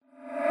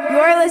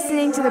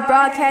listening to the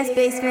Broadcast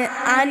Basement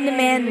On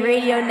Demand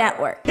Radio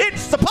Network.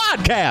 It's the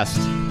podcast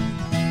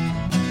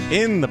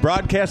in the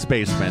Broadcast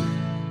Basement.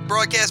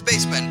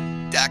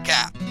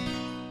 BroadcastBasement.com.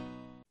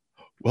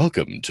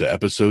 Welcome to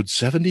episode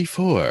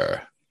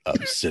 74 of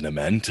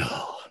Cinemental.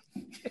 All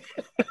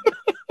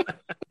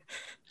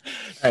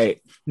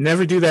right,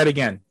 never do that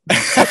again.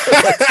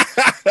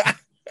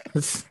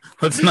 Let's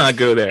not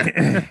go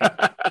there.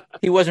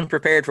 He wasn't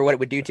prepared for what it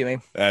would do to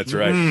him. That's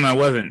right. I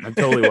wasn't. I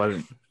totally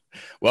wasn't.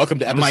 Welcome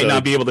to episode... I might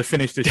not be able to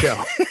finish the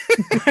show.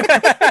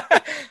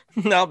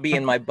 I'll be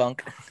in my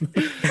bunk.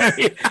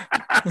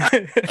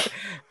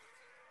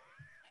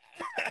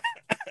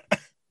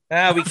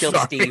 We killed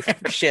Steve.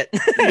 Shit.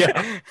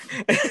 Yeah.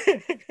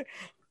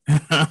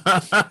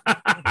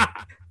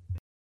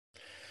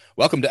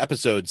 Welcome to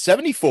episode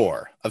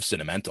 74 of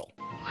Cinemental.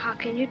 How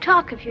can you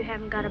talk if you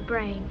haven't got a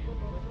brain?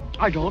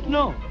 I don't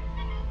know.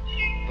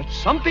 But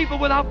some people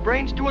without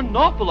brains do an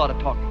awful lot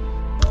of talking.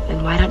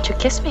 Then why don't you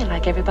kiss me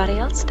like everybody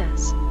else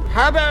does?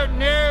 How about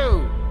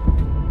new?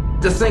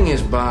 The thing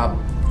is, Bob,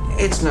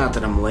 it's not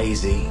that I'm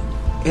lazy.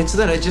 It's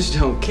that I just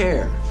don't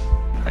care.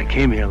 I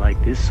came here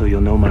like this so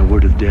you'll know my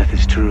word of death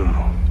is true.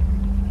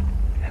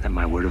 And that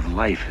my word of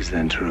life is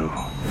then true.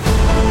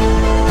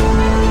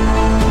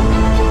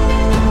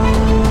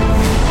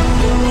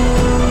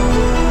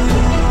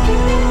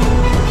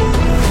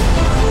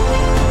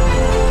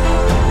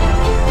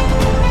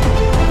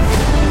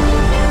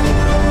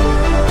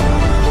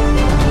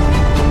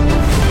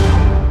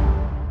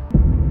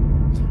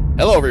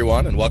 Hello,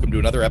 everyone, and welcome to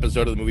another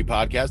episode of the movie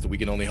podcast that we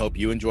can only hope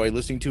you enjoy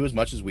listening to as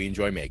much as we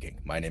enjoy making.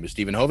 My name is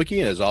Stephen Hovicki,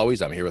 and as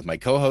always, I'm here with my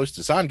co-hosts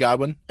Hassan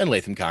Godwin and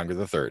Latham Conger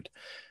III.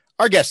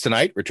 Our guest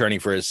tonight, returning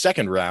for his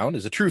second round,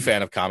 is a true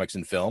fan of comics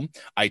and film,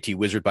 IT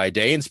wizard by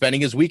day, and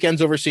spending his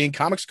weekends overseeing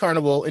Comics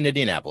Carnival in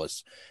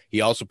Indianapolis.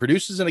 He also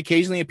produces and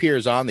occasionally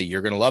appears on the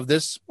You're Gonna Love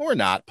This or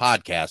Not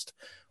podcast.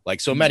 Like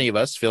so many of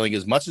us, filling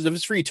as much of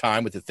his free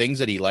time with the things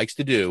that he likes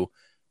to do,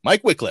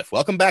 Mike Wycliffe,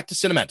 welcome back to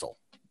Cinemental.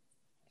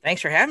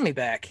 Thanks for having me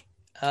back.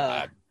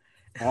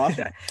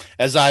 Awesome.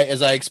 As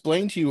I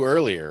explained to you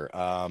earlier,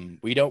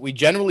 we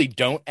generally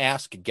don't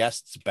ask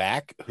guests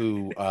back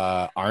who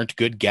aren't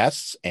good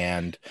guests,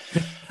 and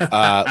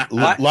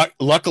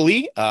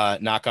luckily,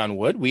 knock on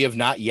wood, we have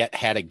not yet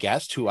had a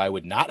guest who I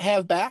would not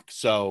have back.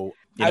 So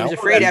I was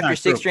afraid after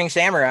Six String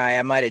Samurai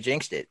I might have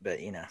jinxed it, but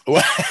you know.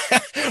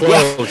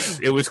 Close.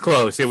 It was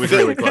close. It was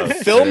really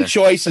close. Film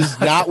choices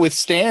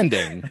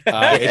notwithstanding,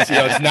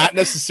 it's not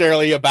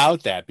necessarily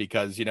about that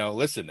because,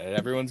 listen,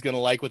 everyone's going to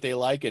like what they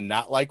like and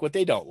not like what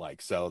they don't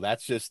like. So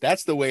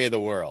that's the way of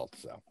the world.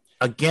 So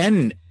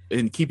again,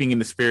 in keeping in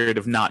the spirit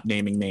of not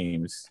naming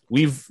names,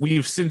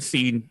 we've since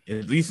seen,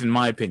 at least in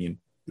my opinion,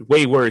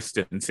 way worse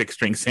than Six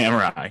String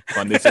Samurai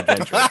on this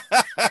adventure.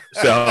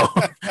 So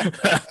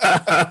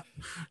I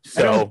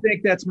don't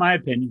think that's my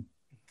opinion.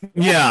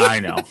 Yeah,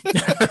 I know.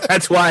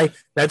 That's why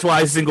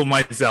I single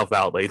myself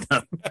out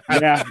later.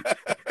 Yeah.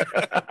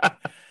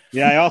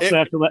 Yeah, I also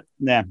have to let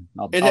them.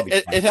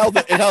 It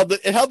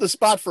held the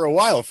spot for a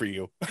while for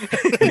you.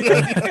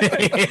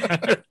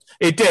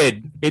 It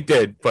did.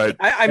 But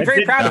I'm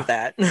very proud of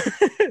that.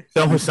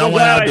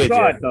 Someone outdid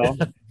you. Though.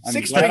 At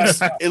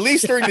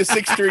least during the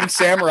Six String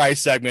Samurai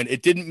segment,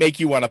 it didn't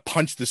make you want to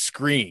punch the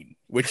screen,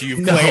 which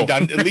you've claimed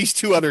on at least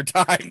two other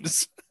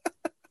times.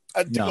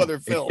 Two other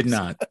films. It did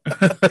not.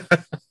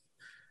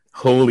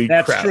 Holy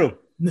crap. That's true.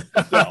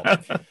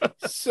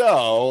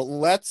 So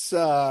let's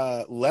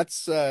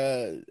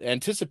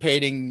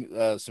anticipating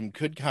some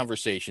good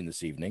conversation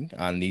this evening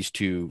on these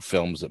two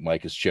films that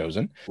Mike has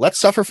chosen. Let's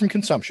suffer from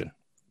consumption.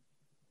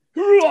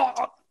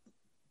 Oh,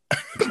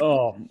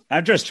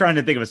 I'm just trying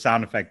to think of a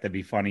sound effect that'd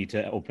be funny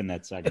to open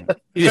that segment.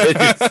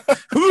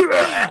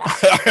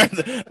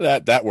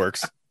 That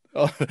works.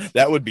 Oh,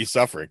 that would be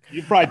suffering.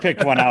 You probably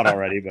picked one out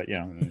already, but you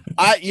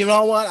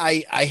know what?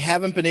 I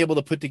haven't been able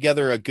to put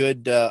together a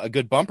good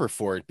bumper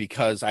for it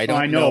because I don't.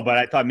 I know, but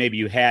I thought maybe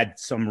you had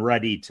some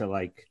ready to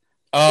like.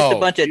 Just a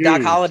bunch of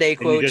Doc Holliday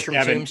quotes from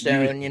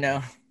Tombstone,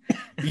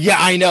 Yeah,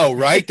 I know,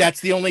 right?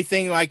 That's the only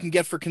thing I can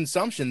get for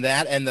consumption.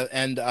 That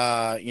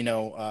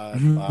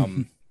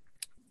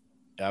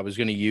I was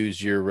going to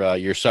use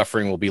your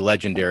suffering will be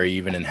legendary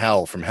even in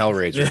hell from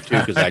Hellraiser too,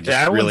 because I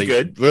just really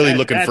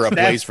looking for a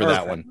place for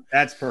that one.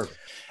 That's perfect.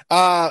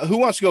 Who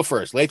wants to go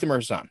first, Latham or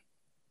Hassan?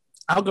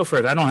 I'll go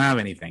first. I don't have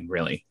anything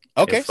really.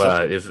 Okay.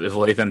 If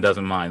Latham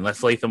doesn't mind,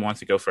 unless Latham wants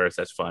to go first,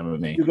 that's fine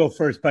with me. You go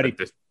first, buddy.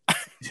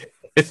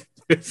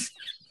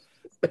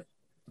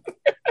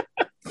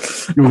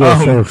 You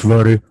go first,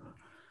 buddy.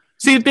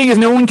 See, the thing is,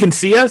 no one can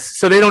see us,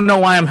 so they don't know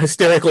why I'm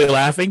hysterically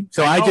laughing.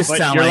 So I just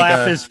sound your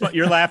like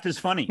your laugh is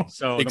funny.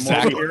 So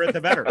exactly. The more we hear it,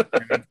 the better.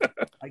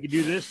 I can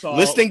do this.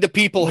 Listening to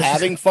people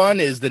having fun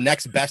is the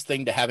next best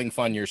thing to having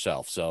fun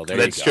yourself. So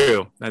that's you go.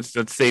 True. That's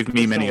saved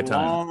me many a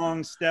time.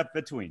 Long step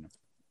between them.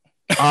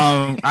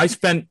 I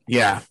spent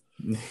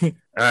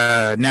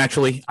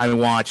naturally I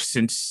watched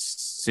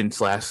since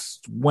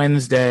last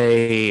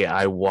Wednesday.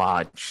 I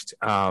watched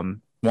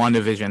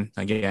WandaVision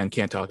again.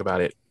 Can't talk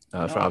about it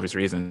for obvious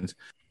reasons.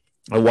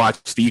 I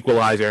watched The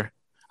Equalizer.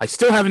 I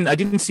still haven't. I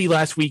didn't see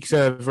last week's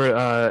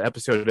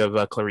episode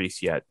of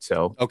Clarice yet,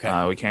 so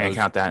okay, we can't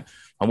count that.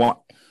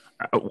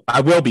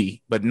 I will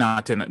be, but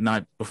not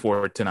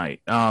before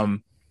tonight. I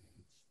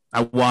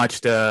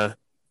watched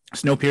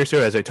Snowpiercer,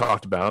 as I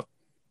talked about,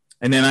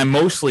 and then I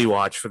mostly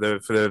watched for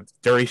the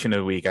duration of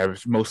the week. I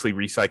was mostly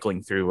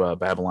recycling through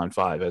Babylon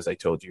 5, as I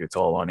told you. It's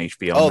all on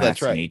HBO. Oh, Max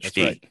that's right. and HD.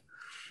 That's right.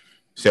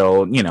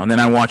 So and then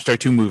I watched our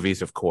 2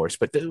 movies, of course,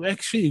 but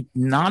actually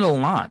not a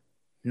lot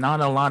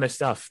of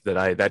stuff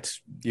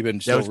that's been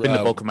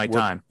the bulk of my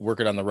time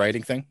working on the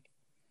writing thing.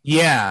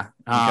 Yeah,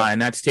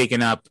 and that's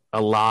taken up a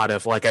lot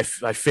of I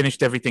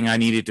finished everything I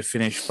needed to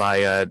finish by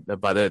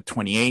the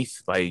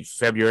 28th by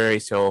February,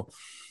 so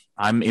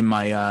I'm in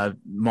my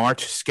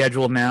March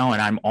schedule now,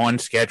 and I'm on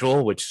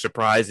schedule, which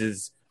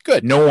surprises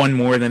no one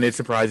more than it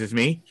surprises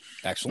me.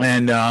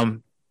 Excellent.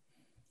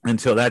 And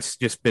so that's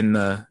just been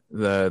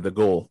the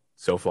goal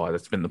so far.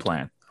 That's been the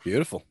plan.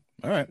 Beautiful.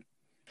 All right,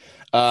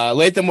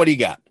 Latham, what do you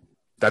got?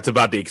 That's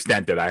about the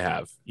extent that I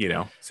have,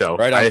 So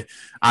right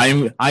I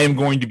am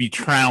going to be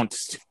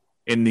trounced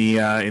in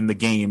the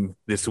game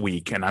this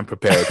week, and I'm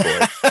prepared for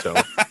it. So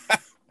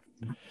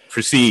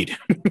proceed.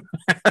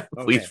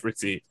 Please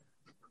proceed.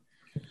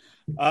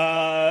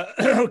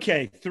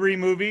 Okay, 3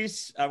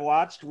 movies I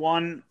watched.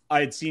 One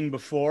I had seen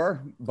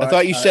before. But, I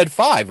thought you said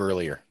 5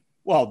 earlier.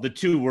 Well, the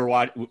 2 were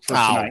watching for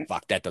tonight.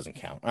 Fuck, that doesn't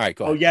count. All right,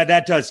 go ahead. Oh yeah,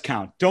 that does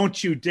count.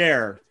 Don't you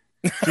dare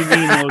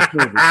demean those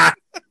movies.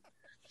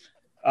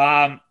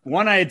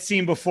 One I had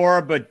seen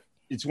before, but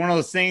it's one of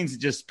those things that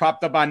just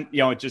popped up on,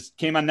 it just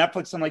came on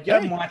Netflix. I'm like, I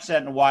haven't watched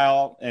that in a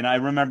while, and I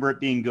remember it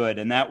being good.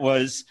 And that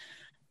was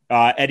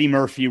Eddie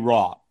Murphy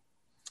Raw.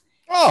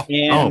 Oh,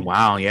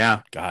 wow,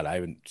 yeah. God, I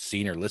haven't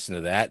seen or listened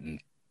to that in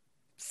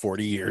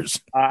 40 years.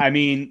 I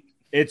mean,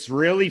 it's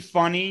really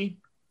funny,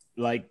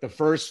 like the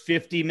first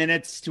 50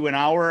 minutes to an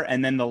hour,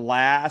 and then the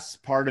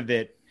last part of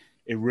it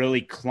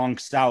really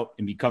clunks out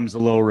and becomes a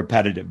little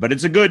repetitive. But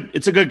it's a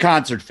good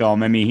concert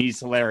film. I mean, he's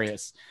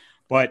hilarious,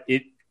 but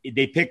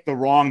they picked the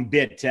wrong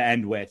bit to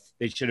end with.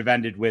 They should have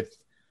ended with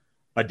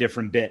a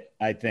different bit,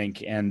 I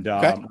think, and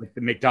like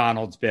the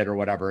McDonald's bit or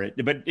whatever.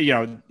 But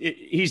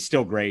he's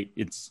still great.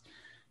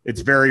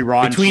 It's very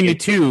raunchy. Between the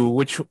 2,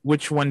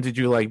 which one did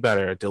you like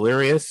better,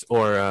 Delirious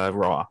or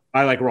Raw?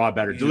 I like Raw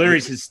better.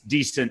 Delirious is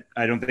decent.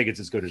 I don't think it's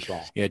as good as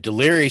Raw. Yeah,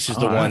 Delirious is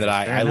the one that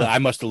I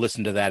must have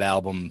listened to that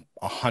album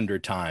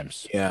 100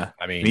 times. Yeah,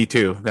 I mean, me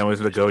too. That was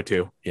the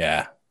go-to.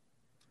 Yeah,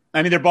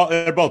 I mean they're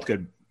both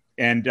good.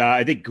 And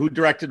I think who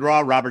directed Raw?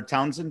 Robert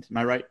Townsend. Am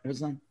I right?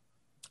 His name?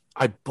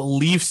 I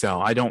believe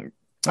so.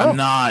 I'm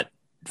not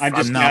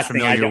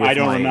familiar with I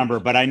don't remember,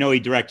 but I know he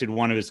directed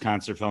one of his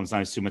concert films, and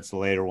I assume it's the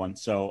later one.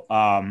 So,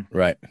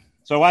 right.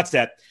 So I watched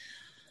that.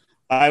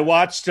 I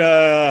watched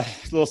a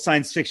little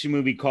science fiction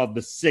movie called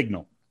The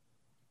Signal.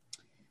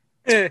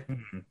 Have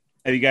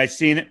you guys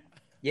seen it?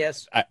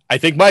 Yes. I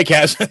think Mike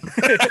has. No.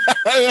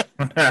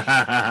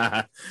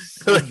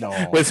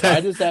 Was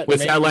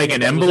that like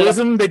an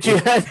embolism that you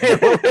had?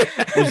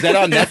 Was that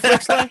on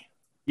Netflix? Though?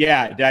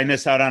 Yeah. Did I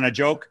miss out on a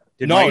joke?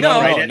 No.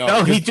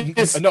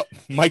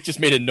 Mike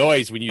just made a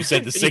noise when you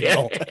said The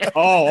Signal.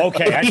 Oh,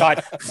 okay. I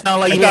thought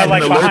like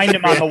behind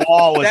him on the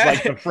wall was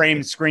like the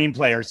framed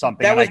screenplay or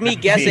something. That was me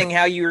guessing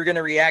how you were going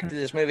to react to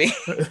this movie.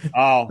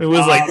 Oh, it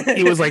was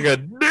he was like a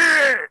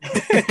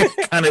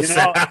kind of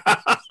sound.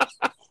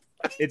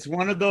 It's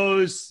one of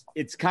those.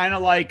 It's kind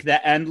of like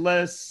The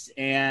Endless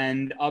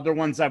and other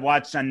ones I've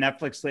watched on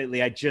Netflix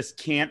lately. I just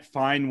can't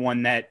find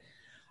one that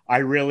I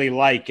really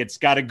like. It's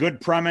got a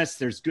good premise.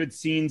 There's good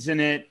scenes in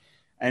it.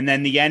 And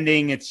then the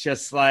ending, it's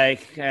just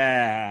like,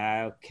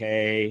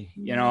 okay,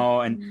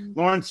 and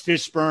Lawrence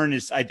Fishburne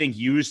is, I think,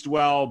 used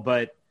well,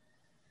 but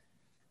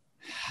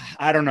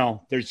I don't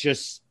know.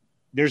 There's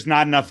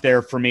not enough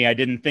there for me. I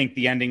didn't think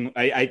the ending,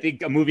 I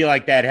think a movie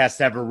like that has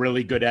to have a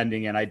really good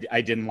ending, and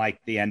I didn't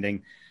like the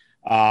ending.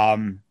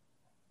 Have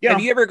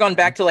you ever gone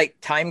back to like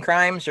Time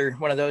Crimes or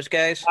one of those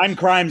guys? Time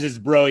Crimes is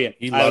brilliant.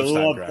 I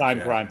love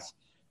Time Crimes.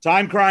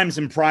 Time Crimes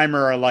and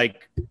Primer are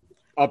like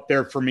up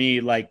there for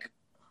me, like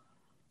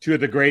 2 of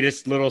the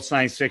greatest little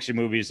science fiction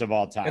movies of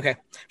all time. Okay.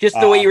 Just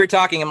the way you were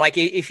talking, I'm like,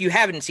 if you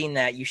haven't seen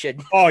that, you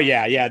should. Oh,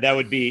 yeah. That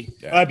would be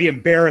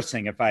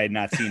embarrassing if I had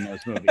not seen those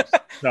movies.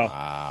 So,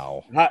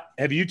 wow.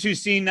 Have you 2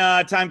 seen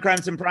Time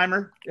Crimes and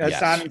Primer,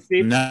 Hassan and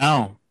Steve?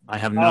 No, I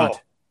have not. Oh,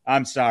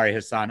 I'm sorry,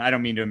 Hassan. I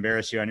don't mean to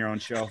embarrass you on your own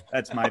show.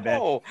 That's my bad.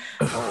 Wow.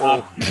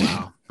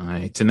 All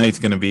right. Tonight's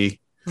going to be.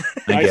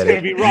 It's going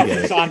to be rough,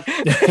 Hassan.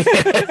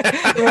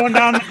 Throwing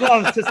down the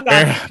gloves to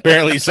stop.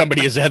 Apparently,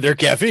 somebody has had their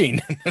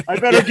caffeine. I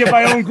better get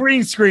my own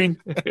green screen.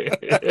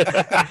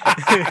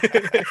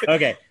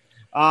 Okay.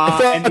 I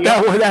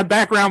thought that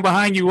background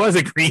behind you was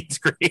a green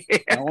screen.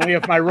 Only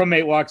if my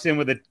roommate walks in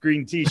with a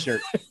green T-shirt.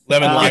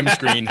 Lemon lime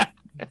screen.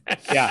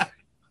 Yeah.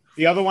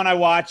 The other one I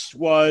watched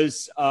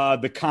was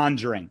The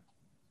Conjuring.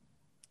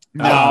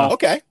 Now,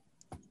 okay.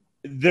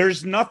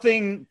 There's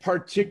nothing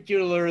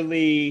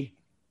particularly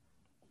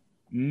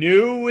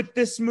new with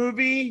this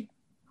movie.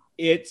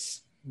 I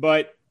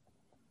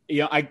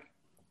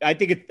I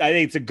think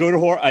it's a good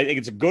horror. I think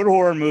it's a good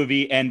horror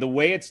movie, and the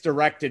way it's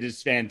directed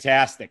is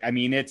fantastic. I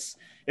mean, it's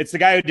the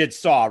guy who did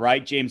Saw,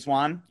 right? James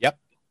Wan. Yep.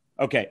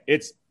 Okay.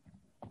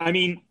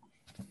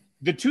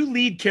 The two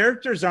lead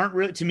characters aren't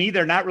really, to me,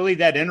 they're not really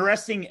that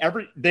interesting.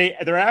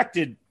 They're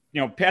acted,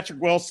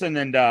 Patrick Wilson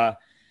and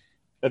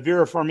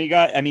Vera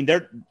Farmiga. I mean,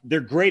 they're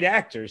great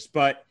actors,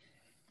 but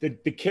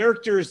the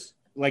characters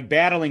like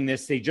battling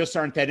this, they just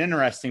aren't that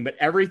interesting. But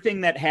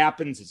everything that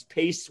happens is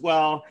paced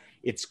well.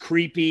 It's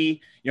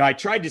creepy. I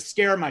tried to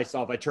scare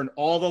myself. I turned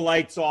all the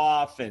lights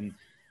off and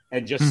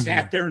just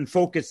sat there and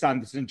focused on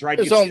this and tried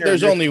to get scared.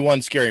 There's only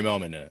one scary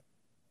moment in it.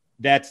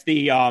 That's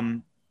the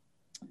Darth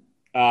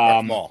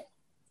Maul.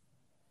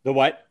 The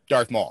what?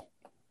 Darth Maul.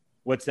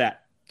 What's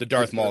that? The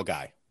Darth Maul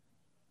guy.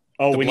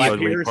 Oh, when he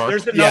appears,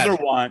 there's another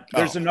one.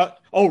 There's another.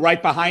 Oh,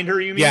 right behind her.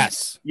 You mean?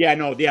 Yes. Yeah.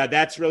 No. Yeah.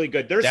 That's really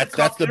good.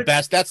 That's the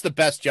best. That's the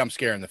best jump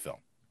scare in the film.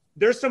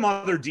 There's some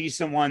other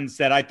decent ones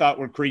that I thought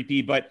were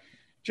creepy, but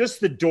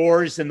just the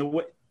doors and the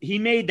way he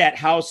made that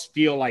house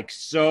feel like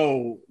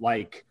so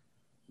like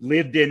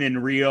lived in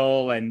and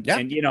real, and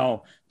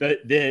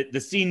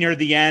the scene near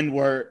the end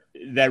where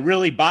that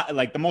really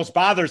the most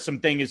bothersome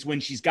thing is when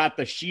she's got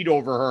the sheet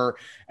over her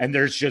and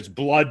there's just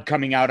blood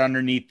coming out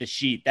underneath the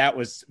sheet. That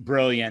was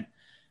brilliant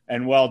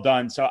and well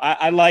done. So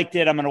I liked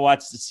it. I'm going to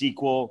watch the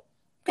sequel.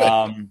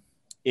 Good.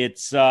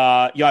 It's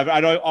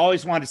I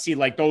always want to see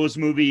like those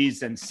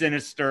movies and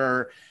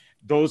Sinister,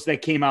 those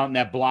that came out in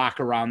that block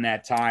around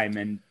that time,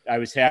 and I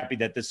was happy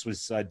that this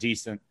was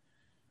decent.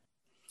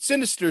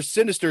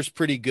 Sinister's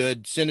pretty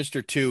good.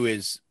 Sinister 2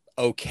 is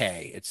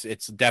okay.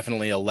 It's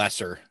definitely a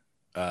lesser.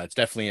 It's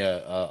definitely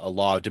a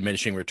law of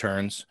diminishing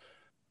returns.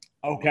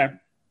 Okay.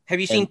 Have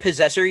you seen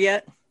Possessor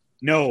yet?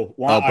 No.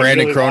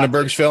 Brandon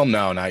Cronenberg's film?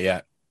 No, not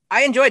yet.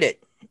 I enjoyed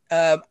it.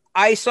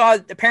 I saw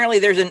apparently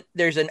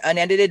there's an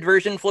unedited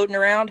version floating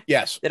around.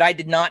 Yes. That I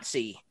did not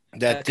see.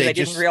 That I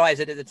didn't realize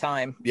it at the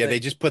time. Yeah, they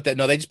just put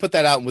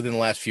that out within the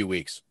last few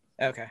weeks.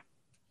 Okay.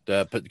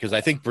 Because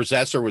I think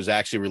Possessor was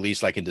actually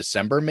released like in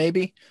December,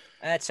 maybe.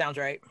 That sounds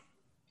right.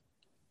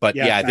 But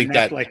yeah, I think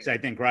Netflix, I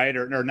think, right?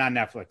 Or not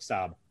Netflix.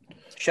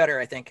 Shudder,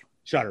 I think.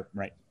 Shudder,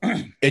 right.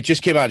 It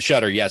just came out on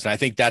Shudder, yes, and I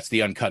think that's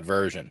the uncut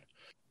version.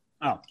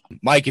 Oh,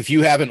 Mike, if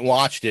you haven't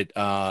watched it,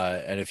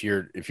 and if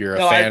you're a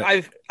fan,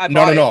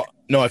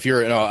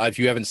 if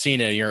you haven't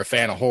seen it, and you're a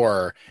fan of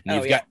horror,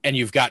 and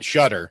you've got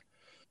Shudder.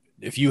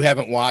 If you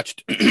haven't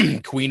watched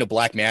Queen of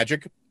Black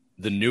Magic,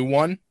 the new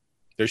one,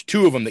 there's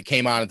two of them that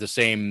came out at the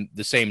same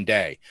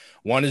day.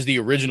 One is the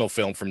original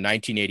film from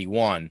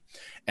 1981,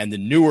 and the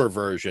newer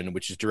version,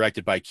 which is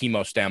directed by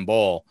Kimo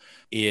Stambol,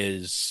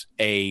 is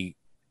a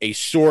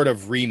sort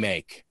of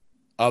remake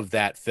of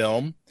that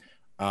film.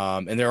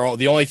 And they're all,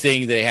 the only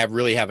thing they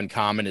really have in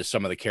common is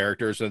some of the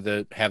characters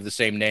have the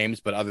same names,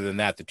 but other than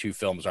that, the two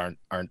films aren't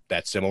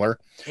that similar.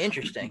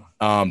 Interesting.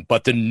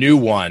 But the new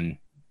one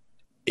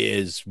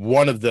is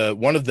one of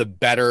the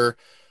better,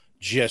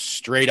 just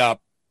straight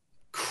up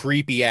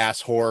creepy ass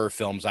horror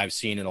films I've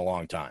seen in a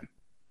long time.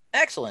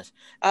 Excellent.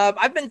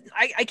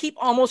 I keep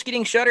almost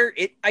getting Shudder.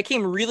 I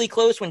came really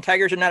close when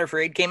Tigers Are Not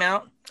Afraid came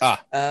out.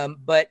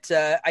 But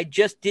I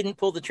just didn't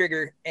pull the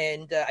trigger,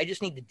 and I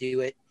just need to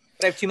do it.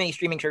 But I have too many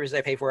streaming services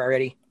I pay for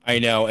already. I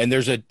know, and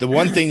there's the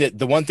one thing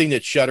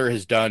that Shudder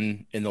has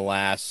done in the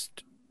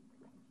last,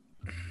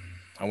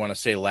 I want to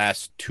say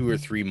last 2 or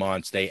 3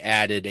 months, they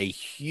added a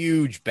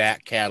huge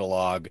back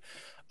catalog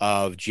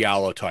of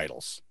Giallo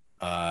titles.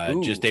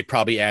 They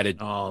probably added,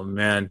 oh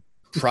man,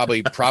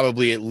 probably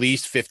at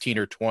least 15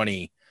 or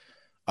 20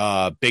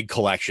 big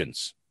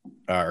collections,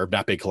 or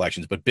not big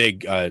collections, but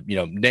big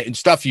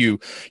stuff you'll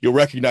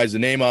recognize the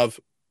name of.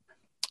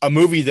 A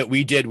movie that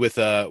we did with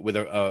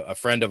a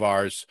friend of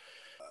ours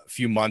a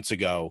few months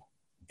ago,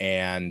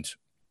 and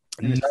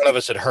none of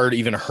us had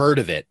even heard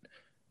of it,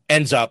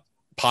 ends up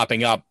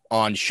popping up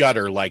on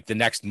Shudder like the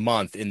next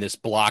month in this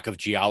block of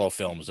Giallo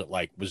films that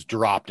like was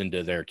dropped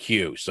into their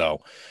queue. So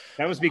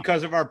that was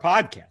because of our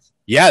podcast.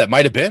 Yeah, that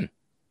might have been.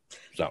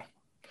 So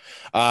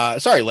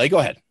sorry, Lay, go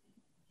ahead.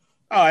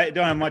 Oh, I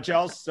don't have much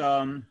else.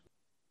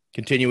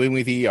 Continuing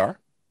with ER.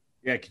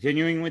 Yeah,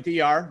 continuing with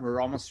ER. We're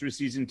almost through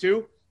season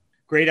 2.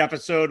 Great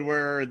episode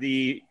where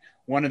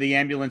one of the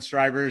ambulance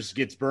drivers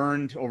gets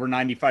burned over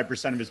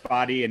 95% of his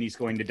body and he's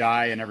going to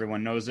die and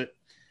everyone knows it.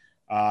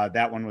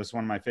 That one was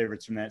one of my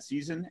favorites from that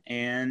season.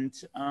 And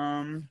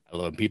I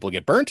love when people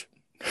get burnt.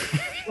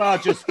 Well,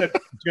 just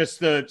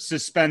the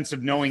suspense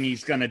of knowing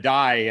he's going to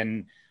die,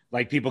 and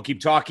like people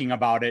keep talking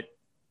about it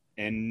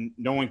and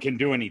no one can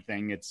do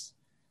anything. It's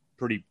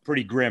pretty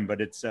grim, but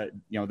it's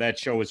that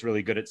show is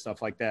really good at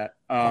stuff like that.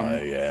 I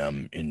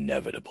am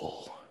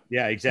inevitable.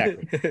 Yeah,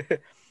 exactly.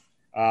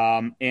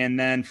 And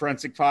then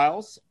Forensic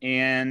Files,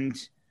 and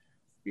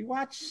we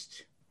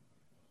watched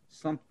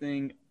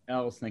something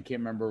else, and I can't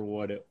remember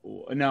what it.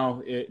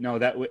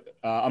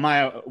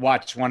 Amaya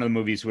watched one of the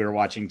movies we were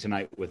watching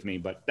tonight with me,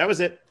 but that was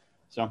it.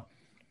 So,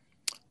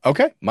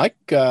 okay, Mike,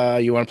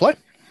 you want to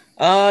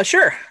play?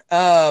 Sure.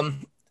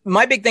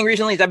 My big thing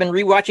recently is I've been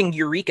rewatching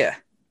Eureka.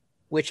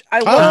 which I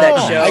love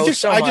that show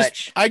so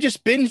much. I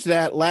just binged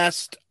that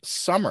last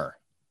summer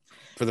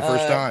for the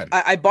first time.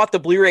 I bought the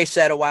Blu-ray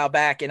set a while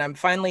back, and I'm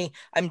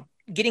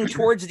getting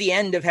towards the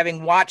end of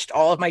having watched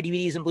all of my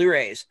DVDs and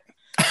Blu-rays.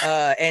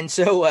 And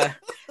so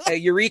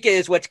Eureka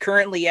is what's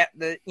currently at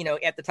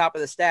the top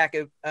of the stack.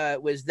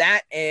 Was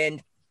that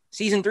and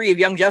season 3 of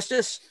Young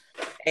Justice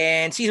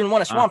and season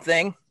 1 of Swamp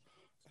Thing,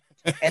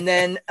 and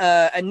then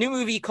a new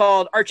movie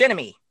called Arch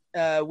Enemy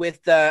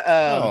with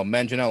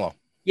Manganiello.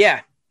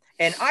 Yeah,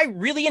 and I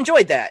really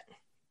enjoyed that.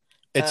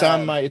 It's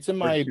in my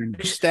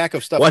stack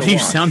of stuff. Why do you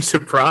sound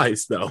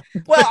surprised though?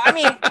 Well, I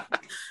mean,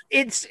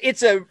 it's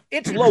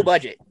low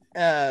budget.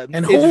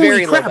 And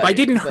holy crap, I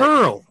didn't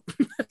hurl.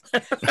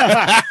 But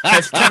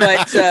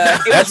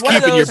it was one keeping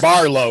of those, your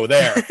bar low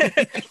there.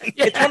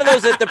 It's one of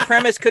those that the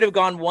premise could have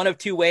gone one of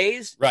two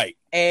ways. Right.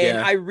 And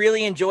I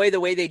really enjoy the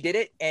way they did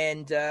it.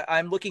 And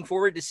I'm looking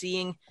forward to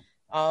seeing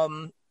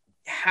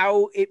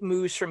how it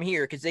moves from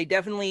here. Because they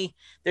definitely,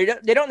 they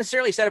don't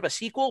necessarily set up a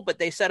sequel, but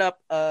they set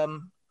up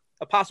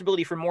a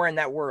possibility for more in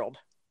that world.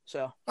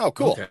 So. Oh,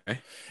 cool. Okay.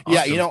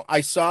 Awesome. Yeah, I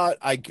saw it.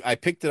 I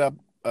picked it up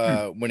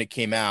when it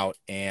came out,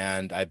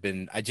 and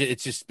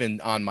it's just been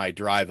on my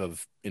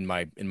drive in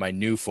my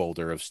new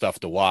folder of stuff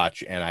to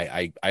watch, and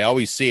I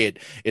always see it.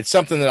 It's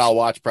something that I'll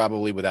watch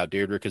probably without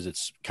Deirdre, because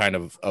it's kind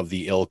of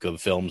the ilk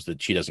of films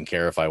that she doesn't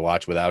care if I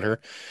watch without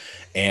her.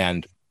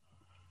 And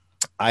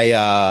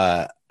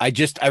I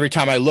just, every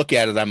time I look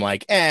at it, I'm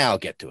like, I'll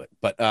get to it.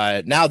 But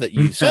now that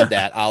you said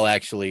that, I'll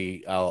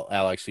actually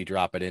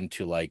drop it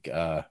into like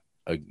one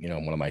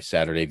of my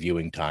Saturday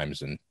viewing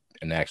times and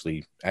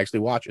actually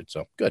watch it.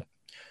 So good.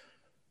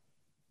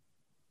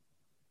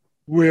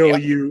 Will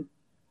you?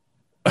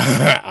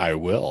 I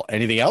will.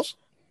 Anything else?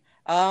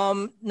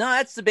 No,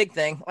 that's the big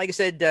thing. Like I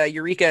said,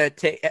 Eureka.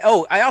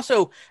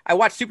 I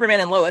watched Superman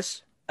and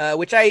Lois,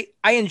 which I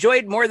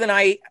enjoyed more than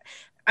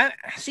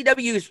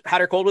CW's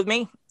Hot or Cold with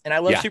me, and I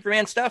love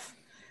Superman stuff.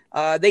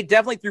 They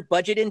definitely threw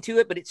budget into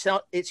it, but it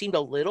seemed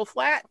a little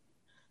flat.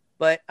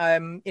 But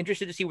I'm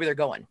interested to see where they're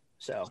going.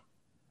 So,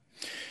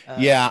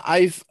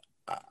 I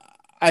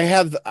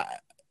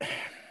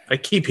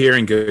keep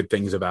hearing good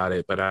things about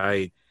it, but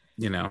I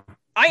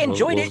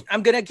enjoyed it.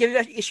 I'm gonna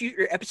give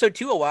episode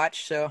 2 a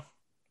watch. So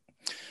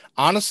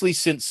honestly,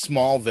 since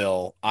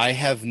Smallville, I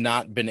have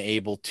not been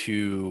able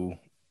to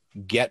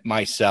get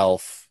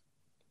myself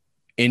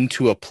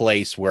into a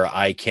place where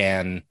I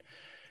can.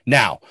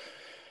 Now,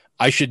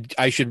 I should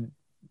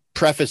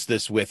preface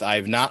this with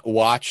I've not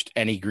watched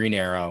any Green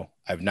Arrow.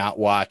 I've not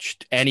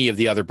watched any of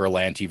the other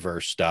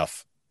Berlanti-verse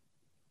stuff,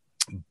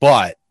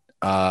 but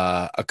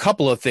a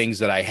couple of things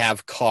that I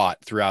have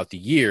caught throughout the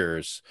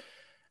years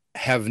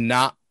have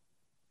not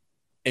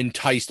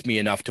enticed me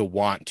enough to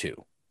want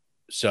to.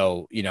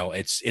 So,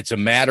 it's a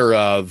matter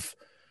of,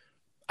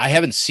 I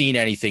haven't seen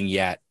anything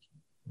yet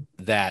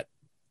that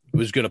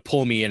was going to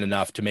pull me in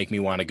enough to make me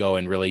want to go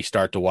and really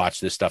start to watch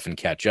this stuff and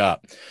catch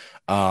up.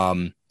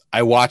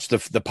 I watched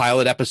the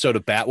pilot episode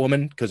of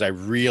Batwoman because I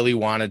really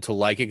wanted to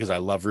like it because I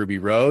love Ruby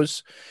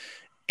Rose.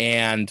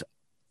 And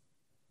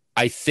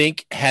I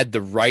think had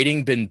the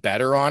writing been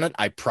better on it,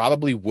 I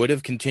probably would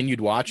have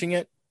continued watching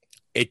it.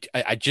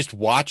 I just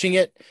watching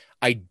it,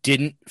 I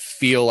didn't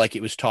feel like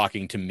it was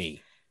talking to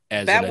me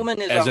as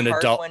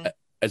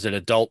an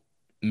adult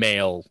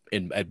male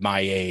at my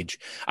age.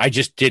 I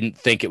just didn't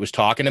think it was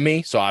talking to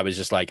me. So I was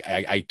just like,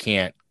 I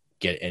can't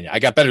get in. I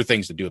got better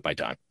things to do with my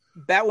time.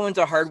 Batwoman's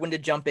a hard one to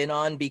jump in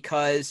on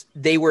because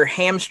they were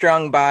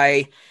hamstrung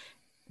by,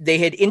 they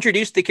had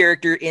introduced the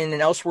character in an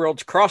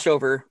Elseworlds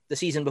crossover the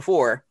season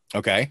before.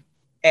 Okay.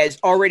 As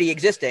already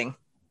existing.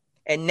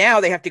 And now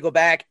they have to go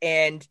back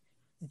and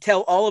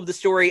tell all of the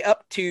story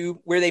up to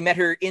where they met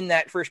her in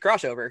that first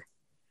crossover.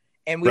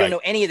 And we don't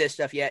know any of this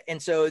stuff yet.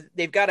 And so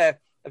they've got a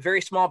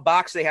very small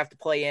box they have to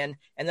play in.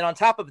 And then on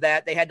top of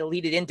that, they had to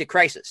lead it into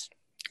Crisis.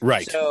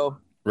 Right. So,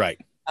 right.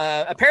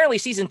 Apparently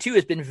season 2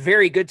 has been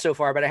very good so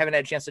far, but I haven't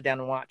had a chance to sit down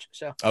and watch.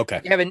 So okay.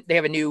 They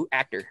have a new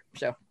actor.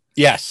 So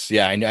yes.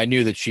 Yeah. I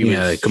knew that she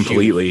was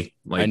completely.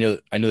 I knew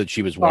that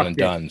she was one and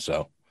done.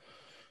 So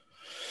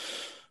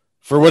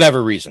for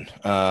whatever reason,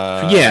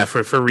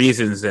 for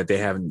reasons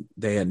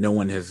that no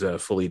one has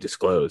fully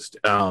disclosed.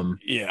 But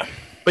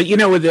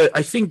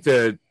I think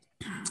this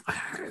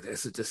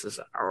is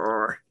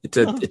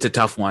it's a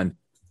tough one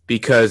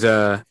because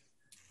I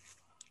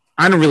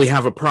don't really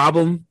have a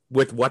problem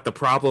with what the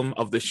problem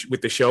of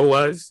with the show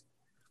was,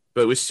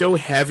 but it was so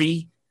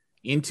heavy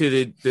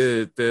into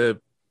the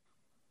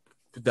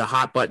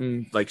hot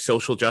button like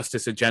social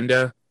justice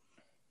agenda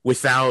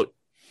without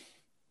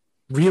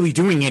really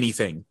doing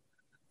anything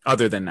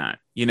other than that.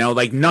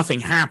 Like nothing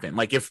happened.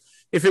 Like if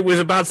it was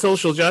about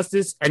social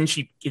justice and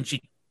she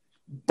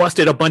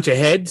busted a bunch of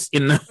heads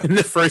in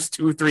the first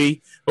 2,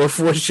 3, or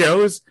 4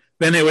 shows,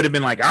 then it would have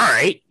been like, all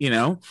right,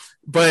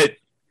 but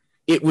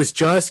it was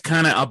just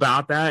kind of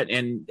about that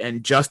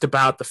and just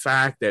about the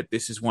fact that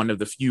this is one of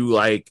the few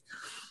like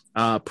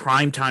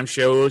primetime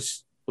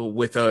shows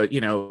with a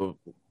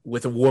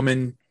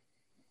woman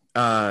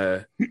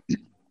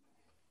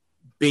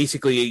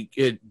basically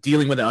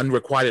dealing with an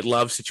unrequited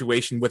love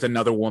situation with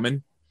another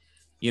woman,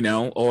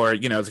 or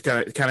it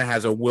kind of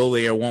has a will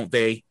they or won't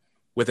they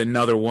with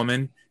another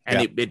woman,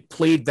 and it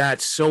played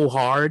that so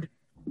hard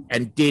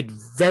and did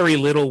very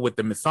little with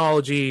the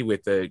mythology,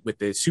 with the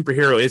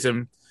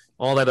superheroism,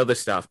 all that other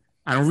stuff.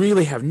 I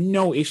really have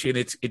no issue, and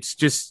it's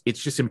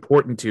just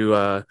important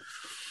to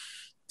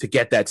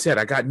get that said.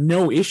 I got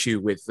no issue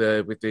with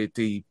the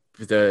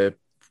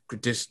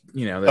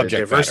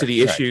diversity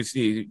matter. issues.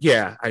 Right.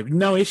 Yeah, I have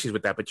no issues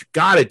with that, but you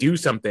got to do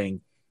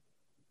something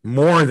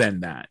more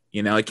than that.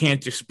 It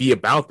can't just be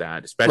about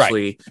that,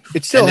 especially. Right.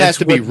 It still has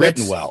to be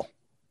written well.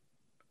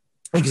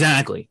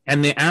 Exactly.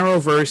 And the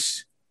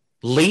Arrowverse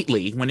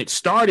lately, when it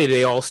started,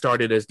 they all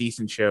started as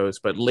decent shows,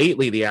 but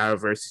lately the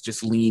Arrowverse has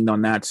just leaned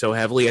on that so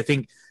heavily. I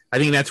think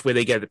that's where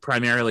they get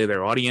primarily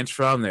their audience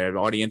from. Their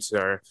audience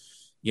are,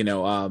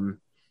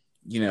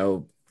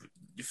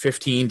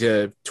 15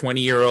 to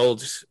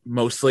 20-year-olds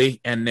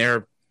mostly, and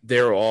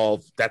they're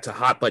all, that's a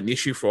hot button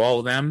issue for all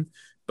of them.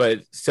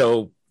 But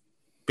so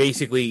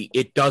basically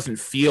it doesn't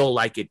feel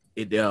like or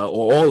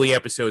all the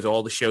episodes,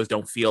 all the shows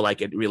don't feel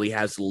like it really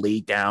has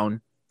laid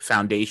down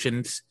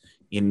foundations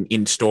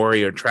in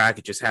story or track.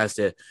 It just has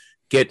to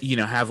get,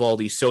 have all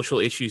these social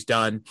issues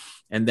done,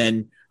 and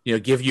then,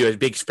 give you a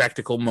big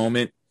spectacle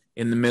moment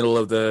in the middle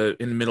of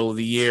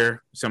the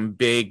year, some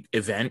big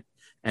event.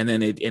 And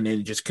then it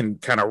just can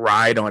kind of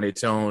ride on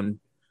its own,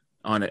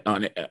 on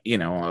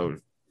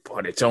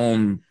its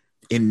own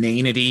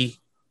inanity,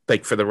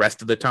 like for the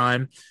rest of the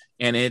time.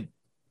 And it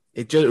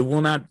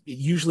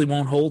usually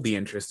won't hold the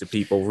interest of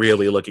people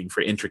really looking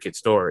for intricate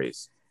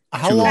stories.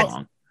 How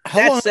long?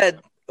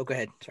 Said, oh, go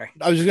ahead. Sorry.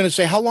 I was just going to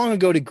say, how long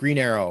ago did Green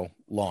Arrow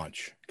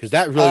launch? Because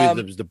that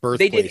really was the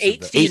birthplace. They did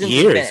 8 seasons. 8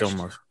 years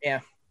almost.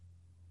 Yeah.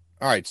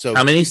 All right. So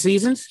how many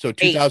seasons? So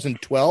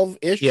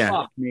 2012-ish? Yeah.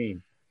 Fuck me.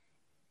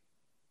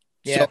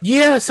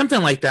 Yeah, something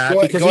like that.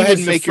 Go ahead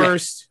and make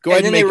first.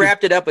 And then they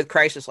wrapped it up with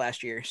Crisis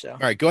last year. So, all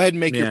right, go ahead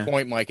and make your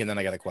point, Mike, and then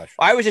I got a question.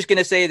 I was just going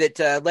to say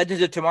that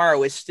Legends of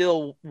Tomorrow is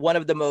still one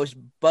of the most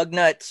bug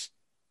nuts,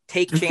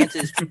 take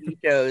chances TV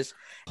shows,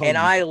 and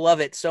I love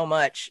it so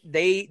much.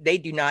 They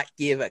do not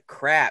give a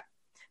crap.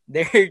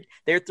 They're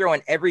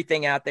throwing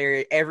everything out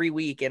there every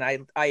week, and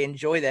I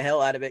enjoy the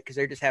hell out of it because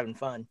they're just having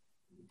fun.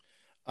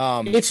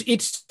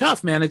 It's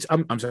tough, man.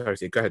 I'm sorry,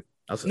 Steve. Go ahead.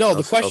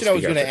 The question I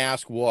was going to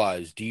ask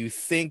was, do you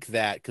think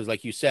that, because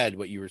like you said,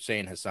 what you were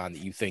saying, Hassan,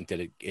 that you think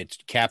that it's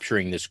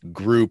capturing this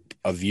group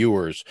of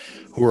viewers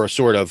who are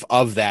sort of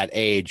that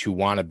age, who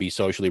want to be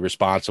socially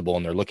responsible,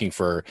 and they're looking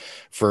for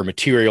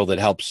material that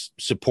helps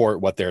support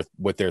what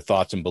their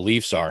thoughts and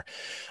beliefs are,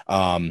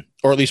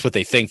 or at least what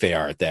they think they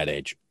are at that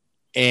age.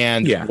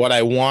 And what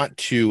I want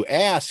to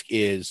ask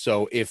is,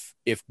 so if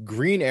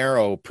Green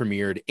Arrow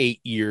premiered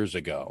 8 years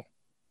ago,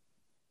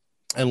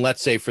 and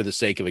let's say for the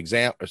sake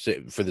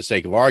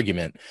of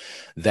argument,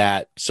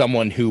 that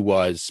someone who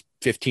was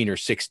 15 or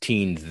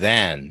 16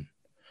 then,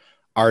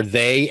 are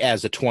they,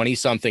 as a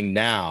 20-something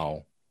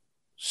now,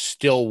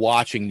 still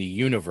watching the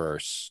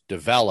universe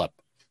develop,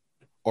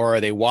 or are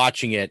they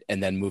watching it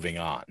and then moving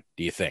on,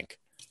 do you think?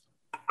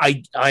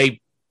 I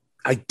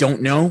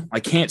don't know. I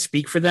can't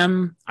speak for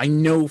them. I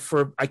know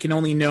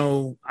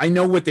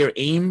what their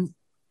aim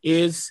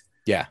is.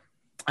 Yeah.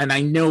 And I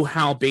know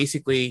how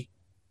basically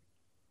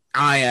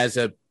I, as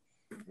a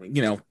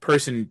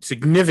person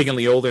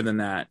significantly older than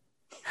that,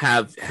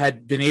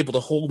 had been able to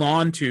hold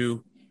on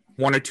to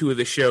one or two of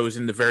the shows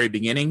in the very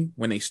beginning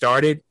when they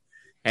started,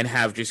 and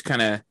have just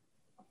kind of,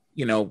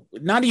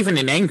 not even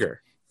in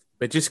anger,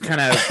 but just kind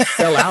of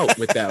fell out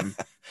with them.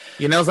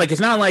 It's like,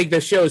 it's not like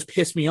the shows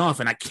piss me off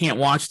and I can't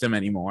watch them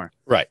anymore.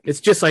 Right.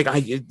 It's just like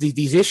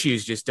these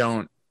issues just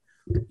don't,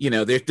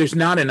 there's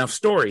not enough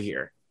story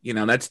here.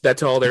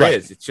 That's all there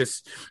is. It's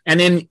just, and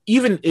then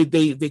even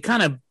they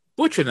kind of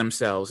butcher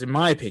themselves, in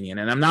my opinion.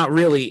 And I'm not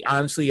really,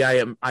 honestly,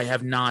 I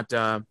have not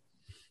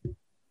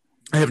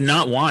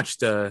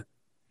watched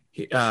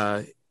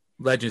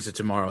Legends of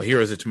Tomorrow,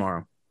 Heroes of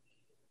Tomorrow.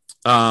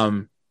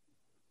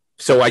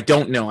 So I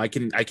don't know. I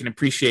can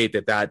appreciate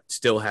that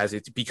still has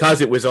it,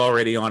 because it was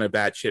already on a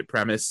batshit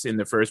premise in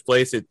the first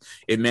place.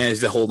 It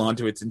managed to hold on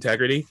to its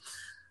integrity.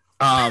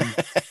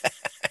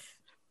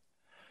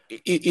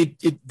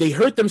 They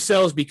hurt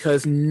themselves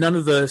because none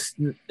of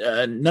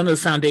the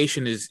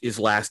foundation is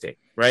lasting,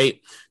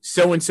 right?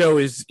 So and so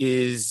is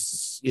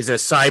a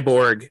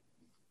cyborg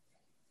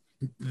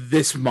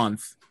this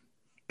month,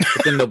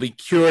 but then they'll be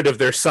cured of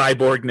their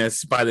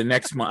cyborgness by the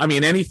next month. I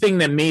mean, anything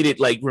that made it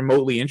like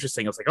remotely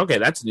interesting, I was like, okay,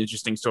 that's an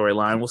interesting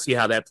storyline. We'll see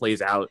how that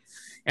plays out.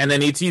 And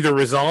then it's either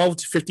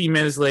resolved 15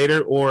 minutes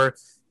later, or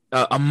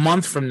a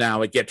month from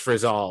now it gets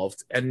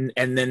resolved, and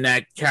then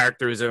that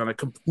character is on a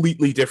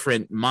completely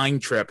different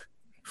mind trip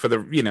for the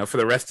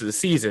rest of the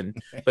season.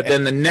 But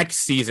then the next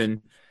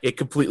season it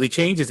completely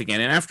changes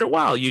again, and after a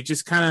while you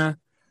just kind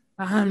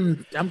of,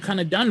 I'm kind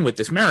of done with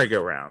this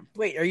merry-go-round.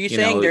 Wait, are you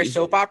saying there's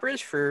soap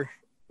operas for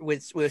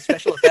with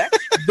special effects?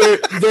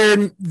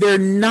 They're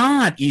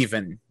not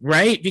even,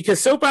 right?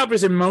 Because soap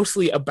operas are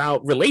mostly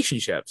about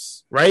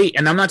relationships, right?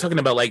 And I'm not talking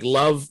about like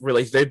love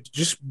relations. They're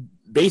just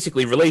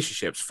basically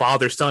relationships,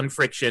 father-son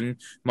friction,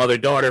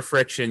 mother-daughter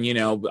friction,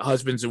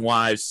 husbands and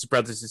wives,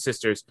 brothers and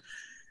sisters.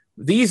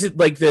 These,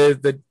 like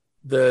the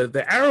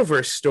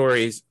Arrowverse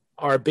stories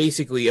are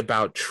basically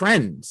about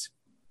trends.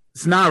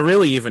 It's not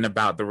really even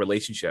about the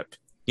relationship,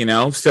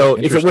 So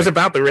if it was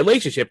about the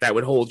relationship, that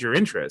would hold your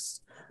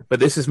interest. But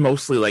this is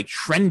mostly like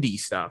trendy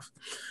stuff.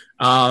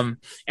 And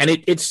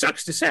it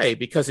sucks to say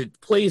because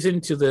it plays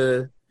into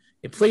the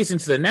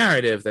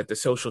narrative that the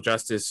social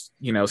justice,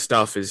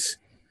 stuff is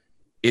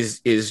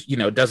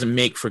doesn't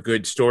make for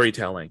good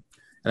storytelling.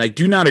 And I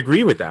do not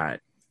agree with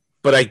that.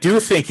 But I do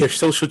think if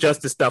social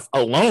justice stuff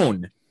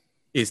alone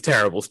is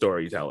terrible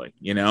storytelling,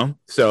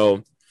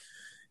 So,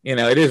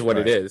 it is what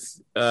it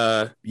is.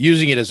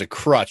 Using it as a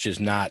crutch is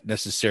not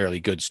necessarily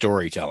good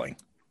storytelling.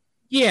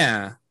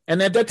 Yeah. And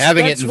that's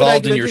having it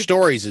involved in your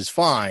stories is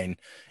fine.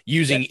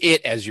 Using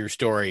it as your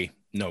story,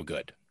 no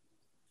good.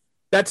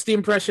 That's the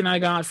impression I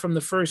got from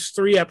the first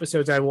 3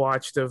 episodes I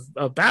watched of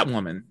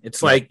Batwoman.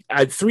 It's like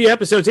 3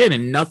 episodes in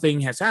and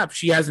nothing has happened.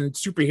 She hasn't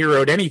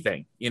superheroed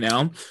anything,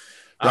 Right.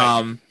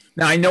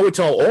 Now I know it's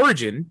all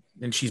origin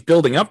and she's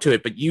building up to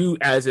it, but you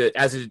as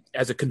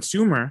a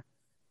consumer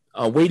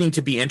waiting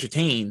to be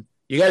entertained,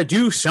 you got to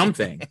do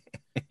something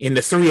in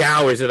the 3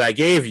 hours that I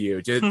gave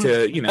you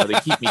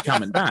to keep me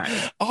coming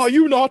back. Are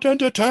you not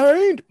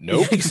entertained?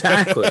 Nope.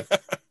 Exactly.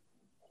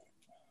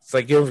 It's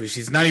like,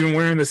 she's not even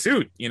wearing the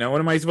suit. What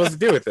am I supposed to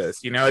do with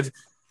this?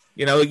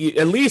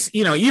 At least,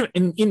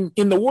 even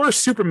in the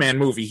worst Superman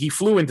movie, he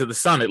flew into the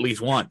sun at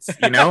least once,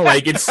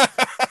 like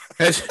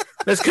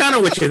that's kind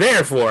of what you're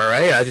there for,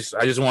 right? I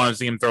just want to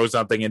see him throw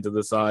something into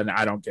the sun.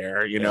 I don't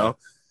care,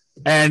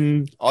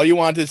 and all you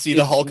want to see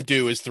the Hulk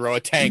do is throw a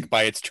tank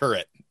by its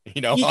turret,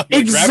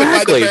 exactly. Grab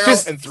it by the barrel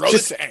and throw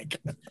the tank.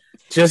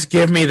 Just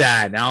give me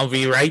that, and I'll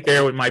be right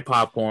there with my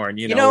popcorn,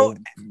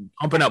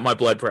 pumping up my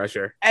blood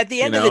pressure. At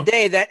the end of the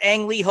day, that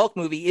Ang Lee Hulk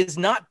movie is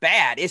not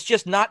bad. It's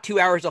just not 2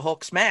 hours of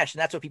Hulk smash,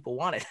 and that's what people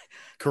wanted.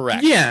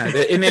 Correct. Yeah,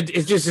 and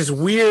it's just this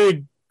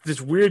weird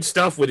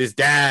stuff with his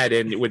dad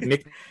and with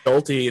Nick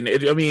Nolte,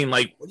 and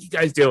what are you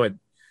guys doing?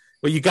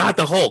 Well, you got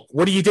the Hulk.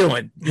 What are you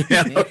doing?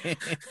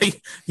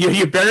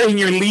 You're burying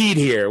your lead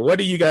here. What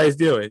are you guys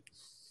doing?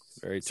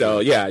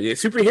 So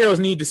superheroes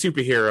need the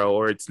superhero,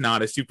 or it's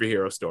not a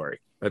superhero story.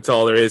 That's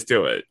all there is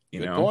to it.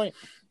 Good point.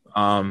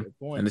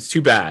 And it's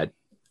too bad.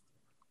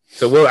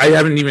 So I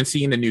haven't even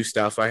seen the new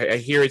stuff. I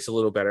hear it's a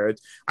little better.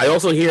 I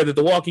also hear that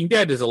The Walking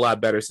Dead is a lot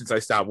better since I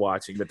stopped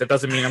watching, but that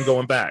doesn't mean I'm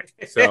going back.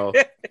 So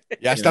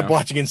I stopped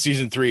watching in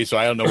season 3, so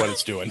I don't know what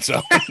it's doing.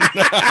 So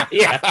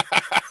yeah.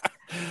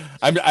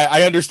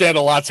 I understand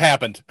a lot's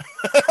happened.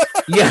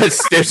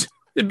 Yes, there's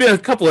been a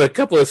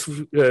couple of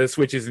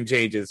switches and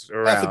changes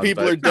around. Half the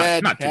people are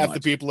dead. Not half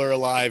much. The people are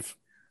alive.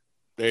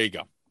 There you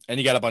go. And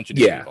you got a bunch of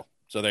new people.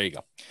 So there you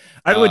go.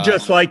 I would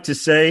just like to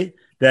say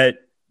that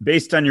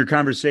based on your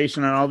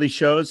conversation on all these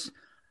shows,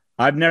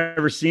 I've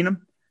never seen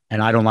them, and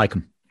I don't like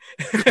them.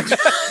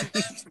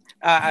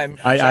 I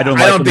don't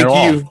like them at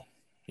all.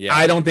 Yeah.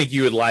 I don't think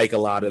you would like a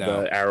lot of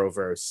the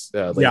Arrowverse.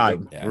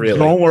 Really.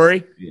 Don't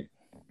worry. Yeah.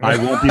 I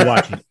won't be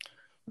watching.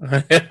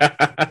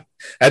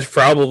 That's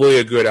probably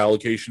a good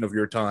allocation of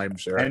your time,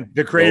 sir. And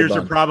the creators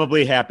are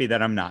probably happy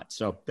that I'm not,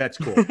 so that's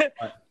cool.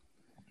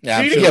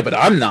 Yeah, but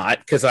I'm not,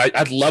 because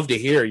I'd love to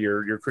hear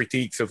your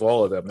critiques of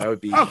all of them. That would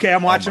be okay.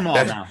 I'm watching them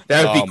all now.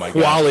 That would be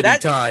quality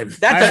time.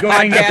 That's a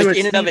podcast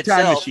in and of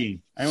itself.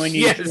 Machine. I only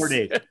need 4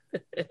 days.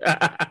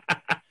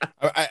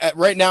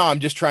 Right now, I'm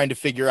just trying to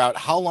figure out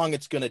how long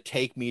it's going to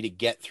take me to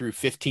get through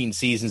 15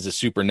 seasons of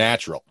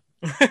Supernatural.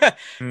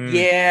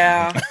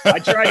 Yeah. I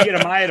tried to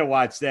get Amaya to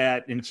watch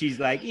that, and she's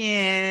like,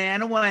 I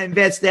don't want to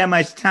invest that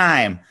much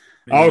time.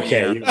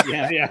 Okay.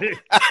 Yeah.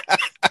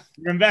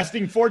 You're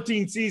investing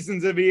 14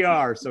 seasons of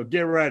ER, so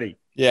get ready.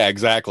 Yeah,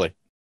 exactly.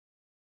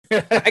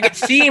 I could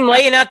see him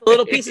laying out the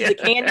little pieces of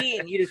candy,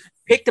 and you just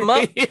picked them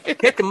up.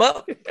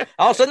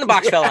 All of a sudden, the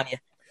box fell on you.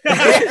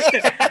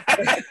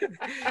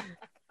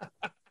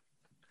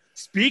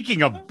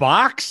 Speaking of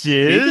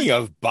boxes.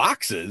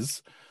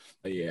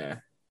 Yeah.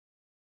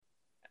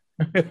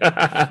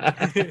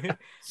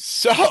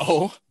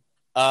 So,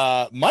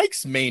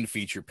 Mike's main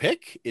feature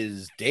pick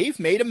is Dave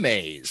Made a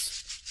Maze.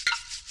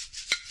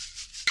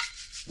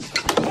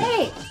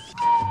 Hey!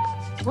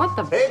 What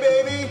the? Hey,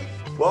 baby!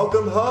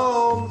 Welcome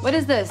home! What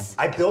is this?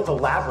 I built a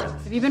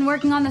labyrinth. Have you been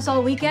working on this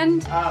all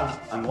weekend?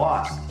 I'm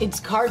lost. It's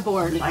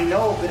cardboard. I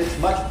know, but it's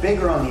much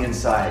bigger on the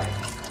inside.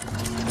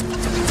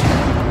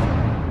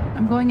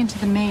 I'm going into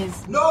the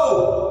maze.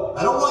 No!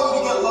 I don't want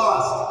you to get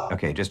lost!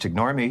 Okay, just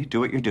ignore me. Do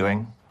what you're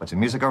doing. Put some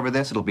music over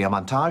this. It'll be a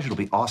montage. It'll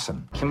be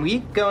awesome. Can we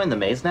go in the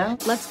maze now?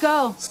 Let's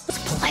go.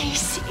 This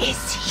place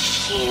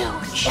is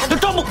huge. The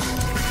double!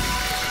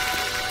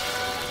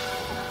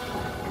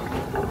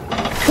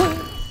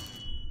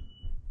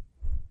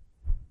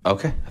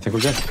 Okay, I think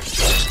we're good.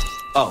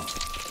 Oh.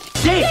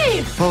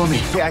 Dave! Follow me.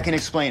 Yeah, I can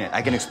explain it.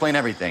 I can explain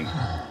everything.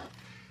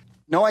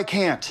 No, I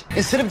can't.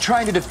 Instead of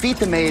trying to defeat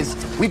the maze,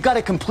 we've got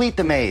to complete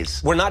the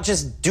maze. We're not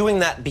just doing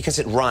that because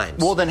it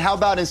rhymes. Well, then how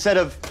about instead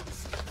of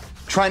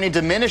trying to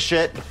diminish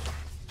it,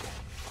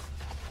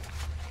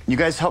 you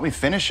guys help me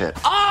finish it?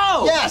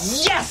 Oh!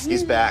 Yes! Yes!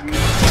 He's back.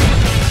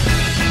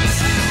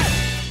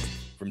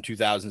 From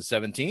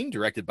 2017,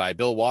 directed by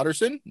Bill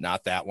Watterson,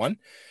 not that one,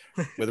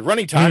 with a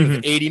running time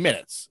of 80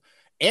 minutes.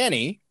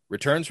 Annie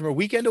returns from a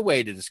weekend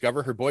away to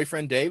discover her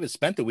boyfriend Dave has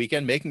spent the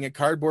weekend making a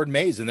cardboard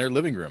maze in their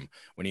living room.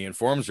 When he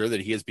informs her that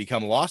he has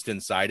become lost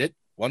inside it,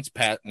 once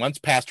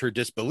past her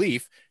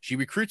disbelief, she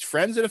recruits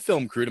friends and a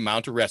film crew to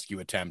mount a rescue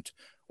attempt.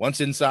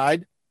 Once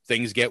inside,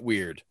 things get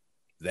weird.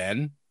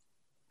 Then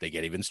they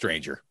get even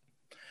stranger.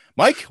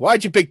 Mike,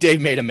 why'd you pick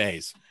Dave Made a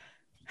Maze?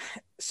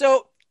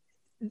 So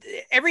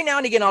every now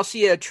and again, I'll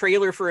see a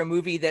trailer for a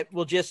movie that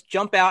will just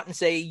jump out and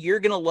say, you're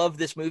going to love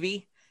this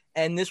movie.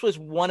 And this was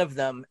one of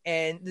them.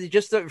 And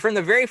just from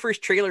the very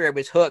first trailer, I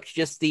was hooked.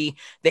 Just the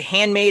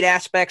handmade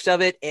aspects of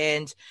it,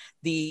 and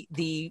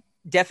the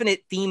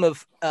definite theme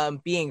of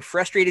being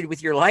frustrated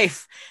with your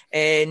life,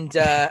 and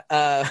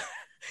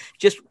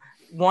just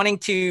wanting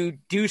to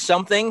do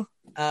something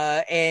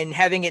and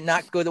having it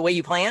not go the way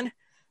you planned.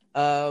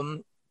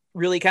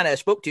 Really kind of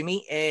spoke to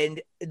me.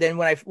 And then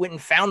when I went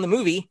and found the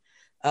movie,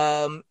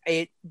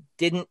 it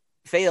didn't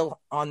fail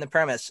on the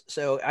premise.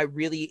 So I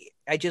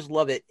just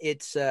love it.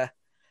 It's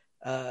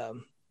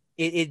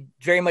it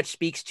very much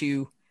speaks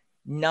to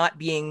not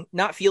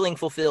feeling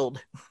fulfilled.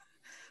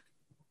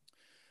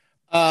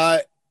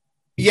 I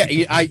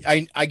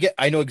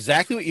know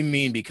exactly what you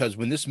mean, because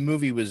when this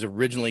movie was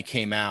originally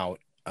came out,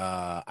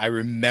 I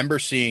remember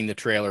seeing the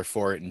trailer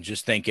for it and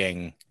just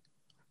thinking,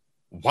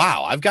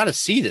 wow, I've got to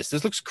see this.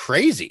 This looks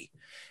crazy.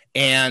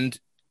 And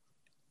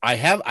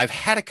I've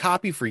had a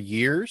copy for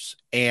years,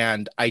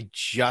 and I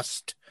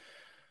just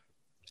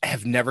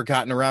have never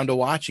gotten around to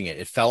watching it.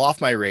 It fell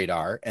off my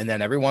radar, and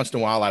then every once in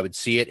a while I would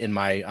see it on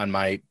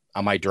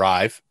my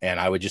drive,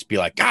 and I would just be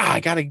like, I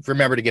got to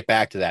remember to get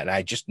back to that. And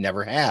I just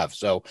never have.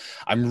 So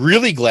I'm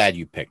really glad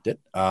you picked it.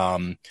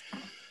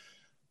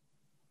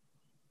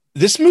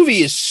 This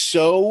movie is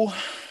so,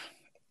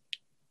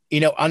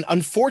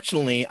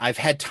 unfortunately, I've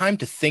had time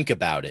to think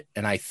about it.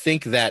 And I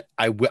think that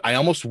I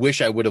almost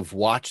wish I would have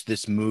watched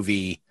this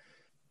movie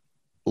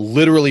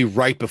literally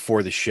right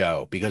before the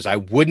show, because I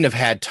wouldn't have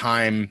had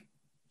time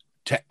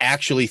to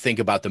actually think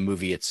about the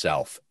movie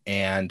itself.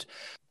 And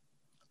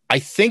I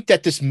think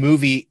that this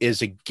movie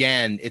is,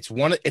 again, it's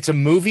a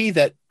movie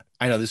that,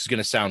 I know this is going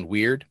to sound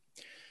weird,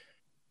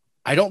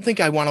 I don't think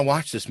I want to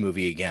watch this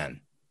movie again,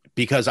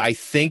 because I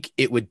think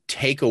it would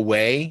take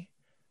away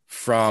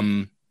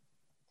from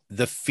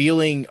the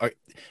feeling.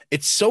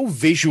 It's so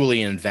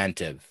visually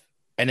inventive,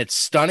 and it's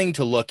stunning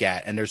to look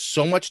at, and there's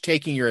so much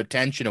taking your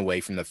attention away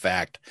from the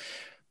fact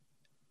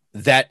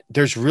that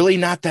there's really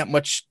not that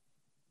much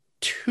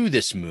to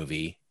this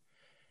movie,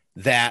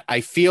 that I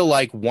feel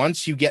like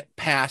once you get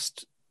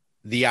past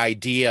the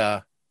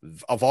idea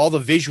of all the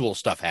visual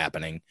stuff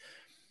happening,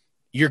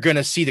 you're going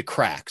to see the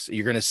cracks.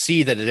 You're going to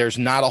see that there's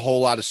not a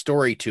whole lot of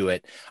story to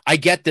it. I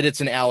get that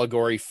it's an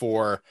allegory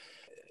for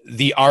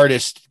the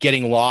artist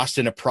getting lost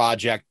in a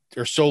project,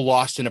 or so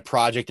lost in a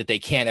project that they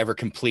can't ever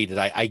complete it.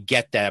 I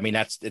get that. I mean,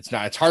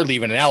 it's hardly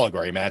even an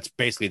allegory. I mean, that's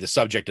basically the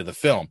subject of the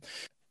film.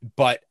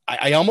 But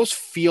I almost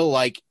feel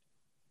like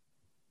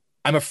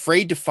I'm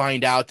afraid to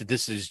find out that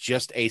this is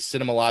just a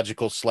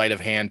cinemological sleight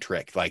of hand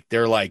trick. Like,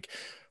 they're like,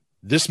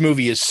 this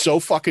movie is so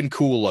fucking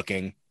cool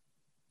looking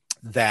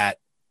that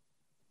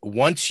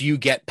once you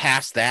get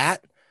past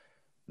that,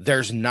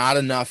 there's not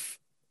enough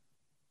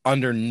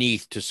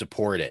underneath to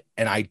support it.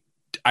 And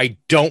I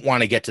don't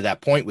want to get to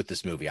that point with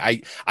this movie.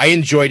 I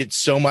enjoyed it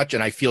so much,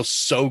 and I feel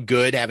so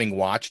good having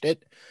watched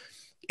it.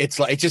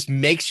 It's like, it just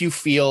makes you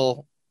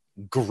feel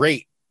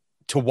great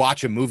to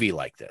watch a movie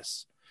like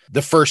this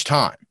the first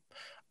time.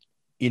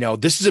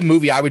 This is a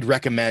movie I would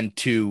recommend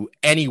to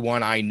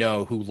anyone I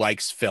know who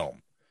likes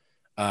film.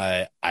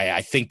 I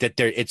think that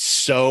it's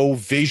so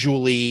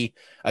visually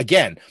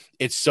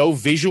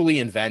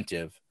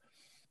inventive.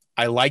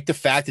 I like the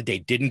fact that they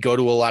didn't go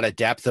to a lot of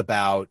depth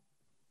about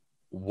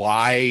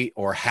why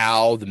or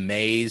how the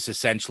maze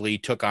essentially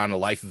took on a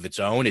life of its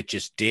own. It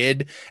just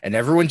did, and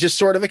everyone just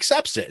sort of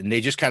accepts it, and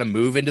they just kind of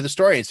move into the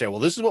story and say, well,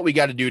 this is what we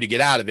got to do to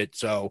get out of it,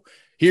 so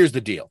here's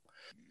the deal.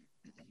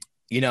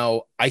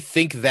 I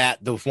think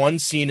that the one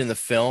scene in the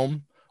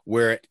film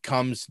where it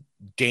comes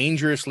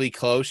dangerously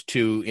close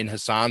to, in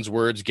Hassan's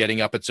words, getting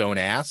up its own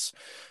ass,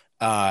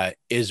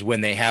 is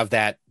when they have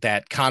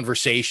that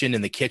conversation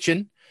in the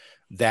kitchen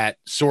that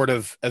sort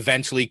of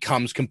eventually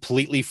comes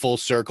completely full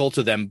circle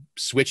to them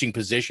switching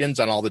positions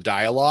on all the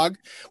dialogue,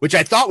 which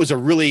I thought was a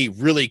really,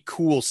 really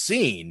cool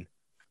scene,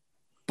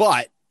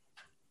 but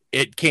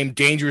it came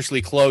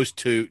dangerously close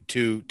to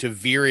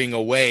veering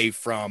away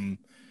from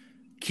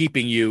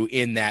keeping you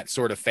in that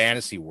sort of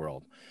fantasy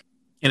world.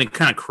 And it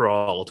kind of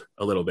crawled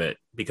a little bit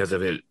because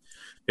of it.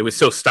 It was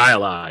so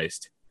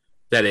stylized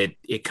that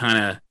it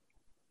kind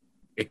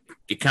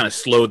of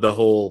slowed the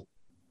whole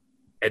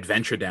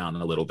adventure down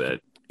a little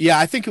bit. Yeah,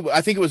 I think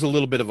it was a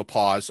little bit of a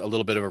pause, a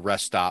little bit of a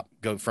rest stop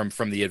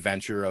from the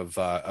adventure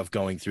of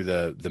going through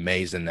the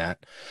maze in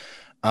that.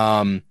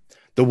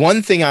 The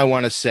one thing I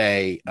want to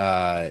say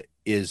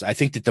is I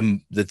think that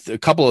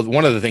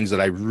one of the things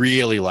that I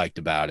really liked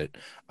about it,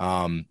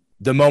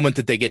 the moment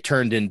that they get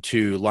turned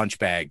into lunch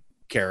bag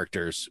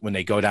characters when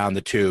they go down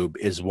the tube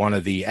is one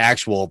of the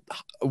actual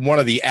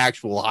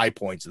high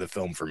points of the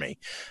film for me.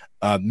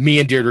 Me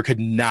and Deirdre could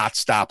not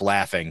stop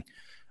laughing.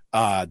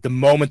 The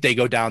moment they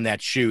go down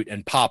that chute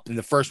and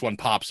the first one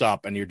pops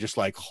up and you're just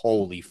like,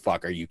 holy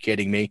fuck, are you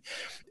kidding me?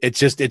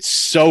 It's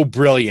so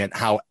brilliant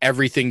how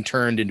everything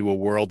turned into a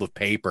world of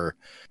paper.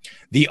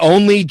 The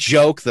only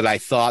joke that I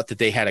thought that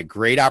they had a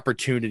great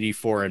opportunity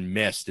for and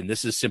missed, and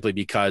this is simply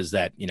because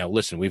that,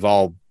 listen, we've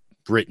all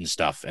written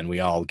stuff and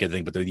we all get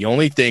things, but the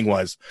only thing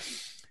was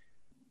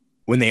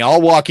when they all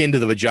walk into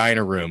the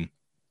vagina room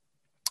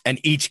and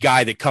each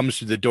guy that comes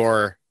through the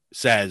door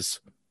says,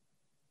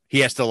 he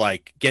has to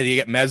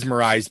get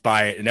mesmerized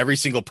by it. And every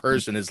single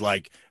person is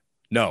like,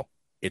 no,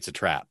 it's a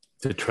trap.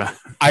 It's a trap.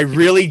 I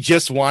really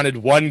just wanted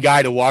one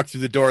guy to walk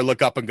through the door,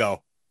 look up and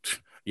go,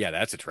 yeah,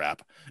 that's a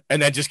trap.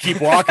 And then just keep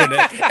walking.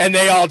 And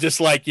they all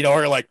just are like,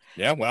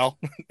 yeah, well,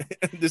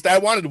 I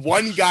wanted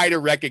one guy to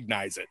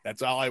recognize it.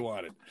 That's all I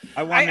wanted.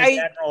 I wanted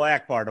Admiral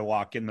Akbar to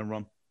walk in the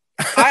room.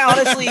 I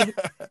honestly,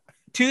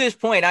 to this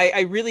point,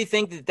 I really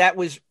think that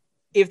was,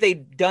 if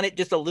they'd done it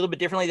just a little bit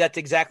differently, that's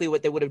exactly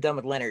what they would have done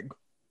with Leonard.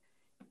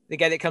 The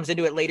guy that comes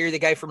into it later, the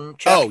guy from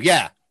Chuck. Oh,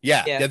 yeah.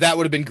 That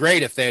would have been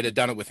great if they had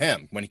done it with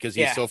him because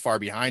he's so far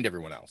behind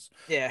everyone else.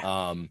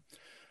 Yeah.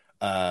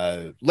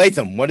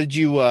 Latham, what did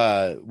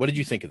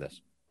you think of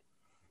this?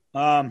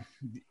 The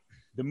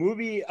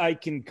movie I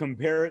can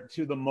compare it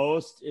to the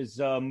most is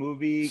a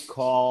movie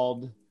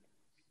called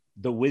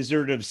The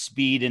Wizard of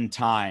Speed and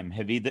Time.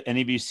 Have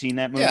any of you seen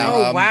that movie? Yeah,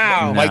 oh,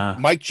 wow.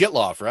 Mike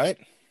Jitloff, right?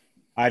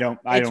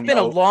 It's been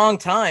a long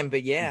time,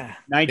 but yeah.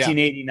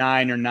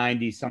 1989 or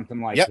 90,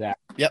 something like that.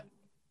 Yep.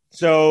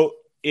 So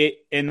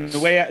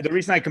the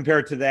reason I compare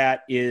it to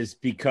that is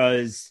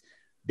because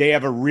they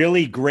have a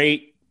really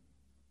great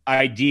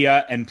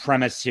idea and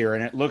premise here.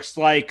 And it looks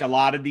like a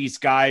lot of these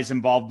guys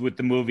involved with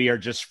the movie are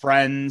just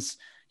friends.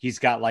 He's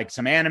got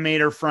some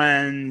animator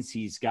friends.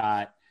 He's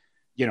got,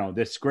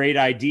 this great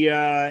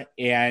idea.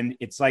 And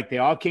it's like they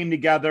all came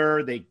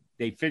together.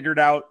 They figured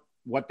out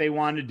what they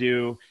want to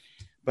do,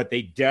 but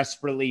they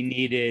desperately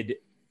needed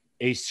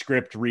a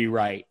script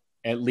rewrite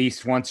at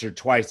least once or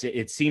twice.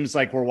 It seems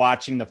like we're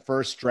watching the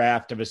first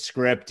draft of a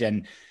script,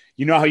 and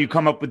you know how you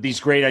come up with these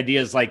great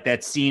ideas like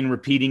that scene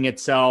repeating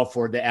itself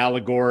or the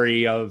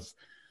allegory of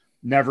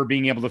never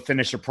being able to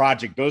finish a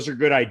project. Those are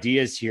good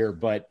ideas here,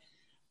 but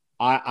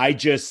I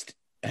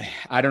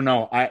don't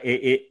know.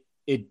 It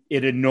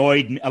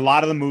annoyed me. A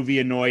lot of the movie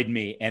annoyed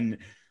me, and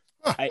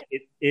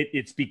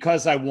it's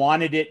because I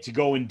wanted it to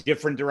go in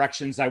different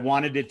directions. I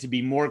wanted it to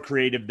be more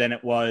creative than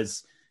it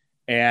was.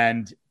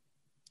 And,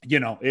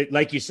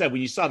 like you said,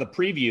 when you saw the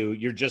preview,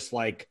 you're just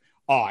like,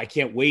 oh, I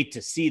can't wait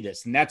to see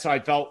this. And that's how I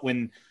felt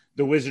when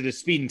The Wizard of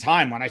Speed and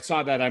Time, when I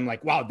saw that, I'm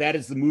like, wow, that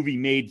is the movie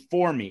made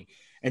for me.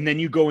 And then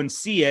you go and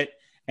see it,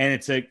 and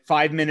it's a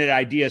 5-minute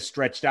idea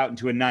stretched out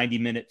into a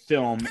 90-minute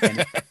film, and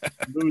it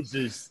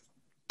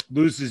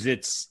loses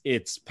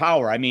its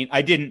power. I mean,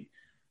 I didn't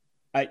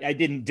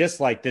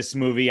dislike this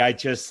movie. I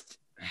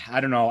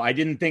don't know. I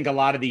didn't think a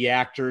lot of the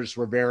actors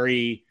were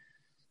very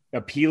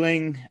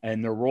appealing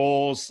in their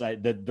roles.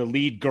 The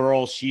lead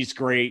girl, she's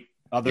great.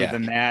 Other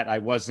than that, I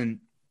wasn't,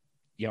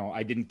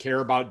 I didn't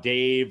care about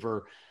Dave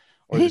or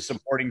the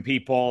supporting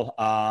people.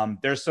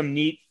 There's some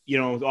neat,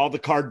 all the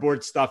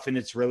cardboard stuff, and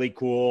it's really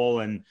cool.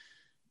 And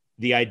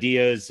the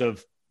ideas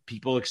of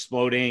people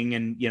exploding,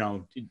 and,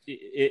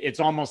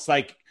 it's almost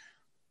like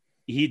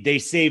they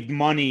saved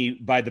money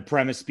by the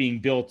premise being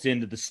built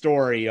into the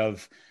story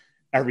of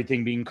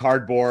everything being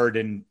cardboard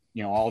and,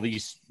 all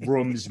these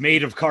rooms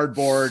made of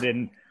cardboard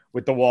and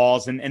with the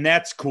walls. And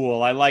that's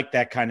cool. I like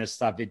that kind of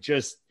stuff.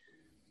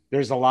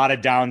 There's a lot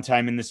of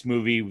downtime in this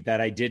movie that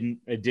I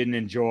didn't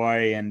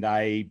enjoy. And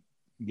I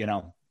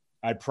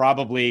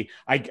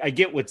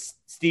get what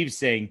Steve's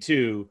saying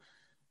too,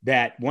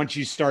 that once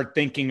you start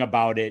thinking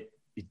about it,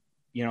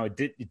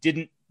 it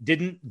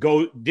didn't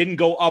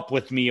go up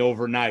with me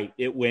overnight.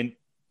 It went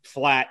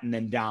flat and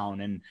then down,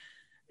 and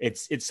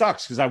it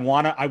sucks because I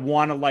want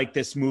to like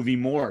this movie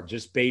more,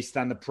 just based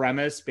on the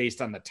premise,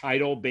 based on the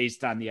title,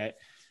 based on the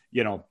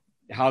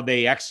how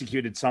they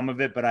executed some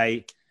of it. But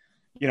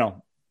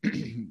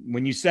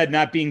when you said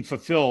not being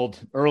fulfilled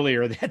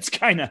earlier, that's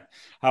kind of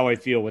how I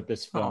feel with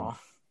this film.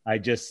 I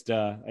just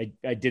I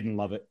didn't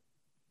love it.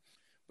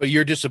 But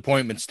your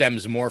disappointment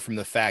stems more from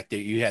the fact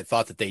that you had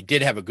thought that they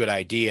did have a good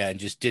idea and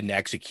just didn't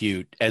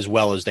execute as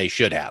well as they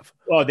should have.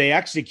 Well, they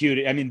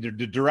executed. I mean, the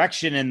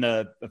direction and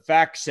the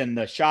effects and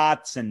the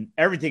shots and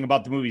everything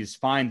about the movie is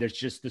fine. There's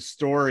just the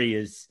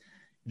story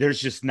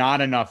there's just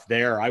not enough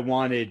there. I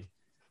wanted,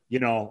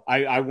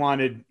 I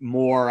wanted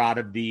more out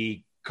of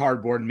the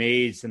cardboard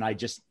maze, and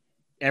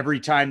every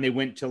time they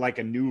went to like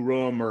a new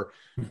room or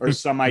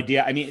some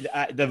idea. I mean,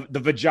 the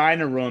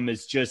vagina room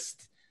is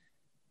just,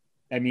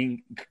 I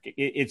mean,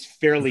 it's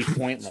fairly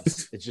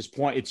pointless. It's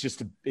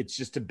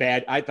just a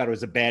bad. I thought it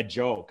was a bad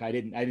joke. I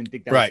didn't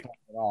think that was funny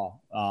at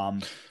all.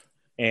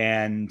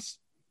 And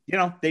you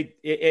know,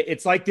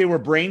 it's like they were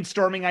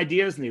brainstorming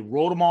ideas and they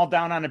wrote them all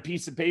down on a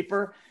piece of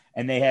paper,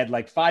 and they had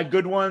like 5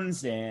 good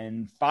ones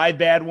and 5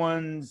 bad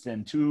ones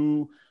and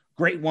 2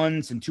 great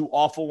ones and 2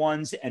 awful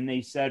ones, and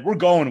they said, "We're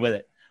going with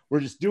it. We're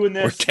just doing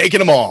this. We're taking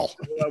them all.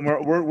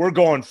 We're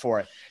going for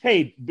it."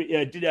 Hey,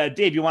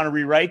 Dave, you want to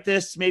rewrite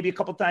this maybe a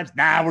couple times?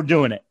 Nah, we're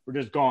doing it. We're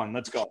just going.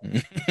 Let's go.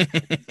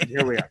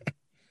 Here we are.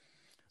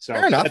 So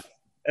fair enough.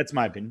 That's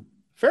my opinion.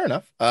 Fair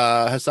enough.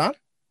 Hassan?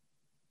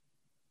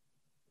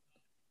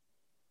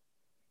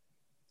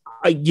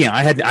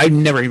 I'd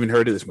never even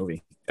heard of this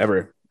movie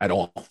ever at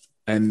all.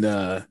 And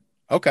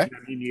okay.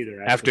 Me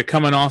neither. After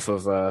coming off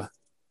of oh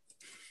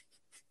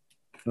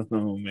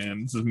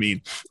man, this is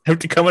mean.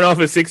 After coming off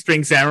of Six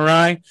String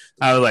Samurai,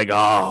 I was like,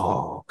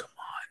 oh, come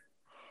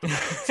on.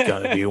 It's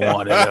gotta be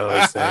one of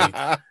those things.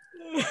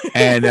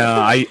 And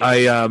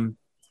I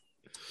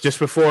just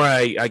before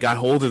I got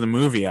hold of the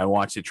movie, I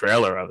watched the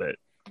trailer of it,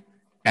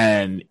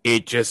 and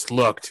it just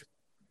looked,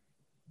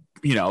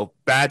 you know,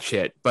 bad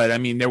shit. But I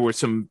mean, there were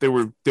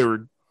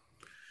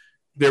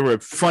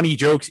funny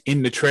jokes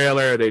in the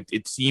trailer that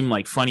it seemed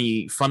like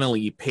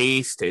funnily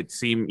paced. It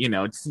seemed, you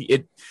know,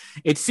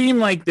 it seemed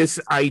like this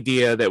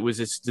idea that was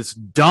this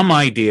dumb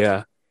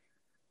idea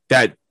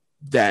that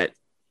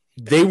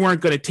they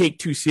weren't going to take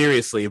too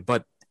seriously,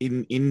 but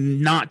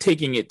in not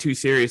taking it too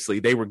seriously,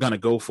 they were going to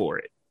go for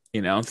it,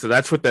 you know? So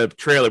that's what the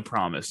trailer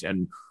promised.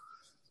 And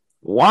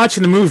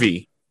watching the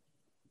movie,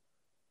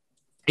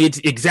 it's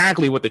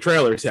exactly what the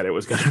trailer said it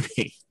was going to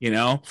be, you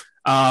know?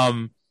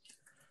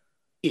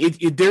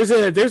 There's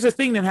a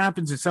thing that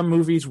happens in some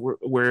movies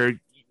where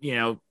you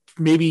know,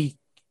 maybe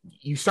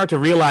you start to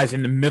realize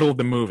in the middle of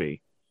the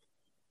movie.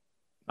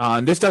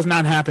 This does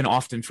not happen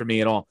often for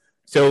me at all.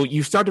 So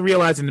you start to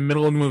realize in the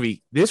middle of the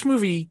movie, this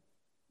movie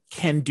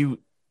can do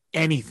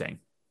anything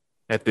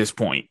at this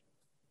point,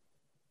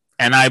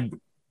 and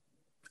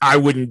I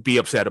wouldn't be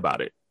upset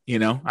about it. You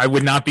know, I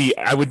would not be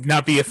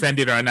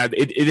offended or not.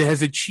 It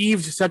has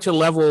achieved such a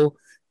level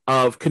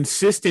of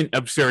consistent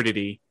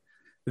absurdity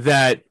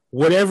that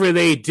whatever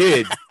they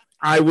did,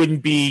 I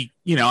wouldn't be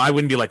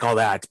like, oh,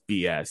 that's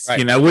BS. Right.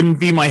 You know, it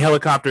wouldn't be my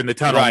helicopter in the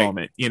tunnel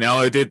moment. You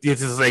know, it's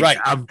just like,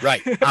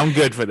 I'm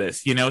good for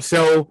this, you know?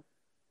 So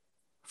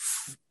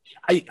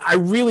I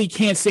really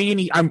can't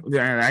say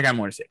I got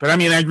more to say, but I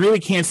mean, I really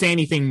can't say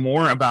anything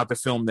more about the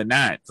film than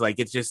that. It's like,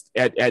 it's just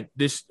it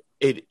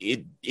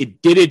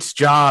did its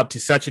job to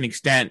such an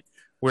extent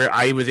where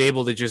I was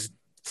able to just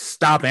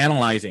stop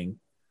analyzing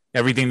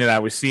everything that I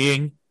was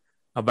seeing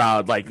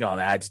about, like, oh,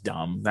 that's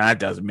dumb. That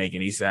doesn't make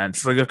any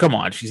sense. Like, come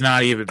on, she's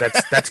not even,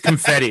 that's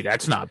confetti.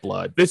 That's not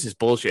blood. This is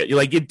bullshit. You're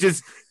like,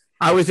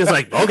 I was just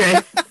like, okay,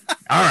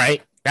 all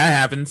right, that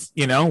happens.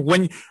 You know,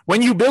 when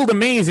you build a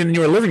maze in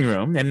your living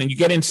room and then you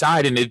get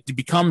inside and it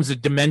becomes a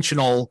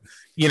dimensional,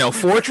 you know,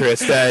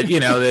 fortress that,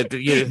 you know, that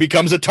it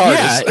becomes a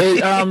TARDIS.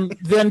 Yeah,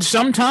 then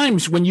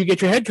sometimes when you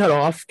get your head cut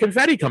off,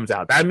 confetti comes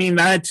out. I mean,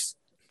 that's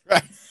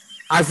right.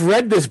 I've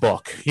read this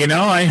book, you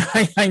know.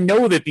 I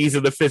know that these are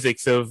the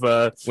physics of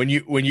when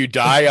you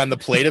die on the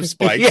plate of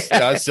spikes,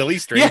 silly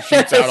string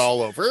shoots out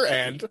all over,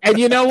 and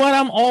you know what?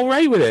 I'm all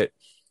right with it.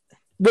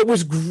 What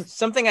was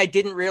something I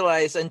didn't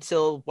realize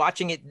until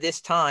watching it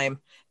this time: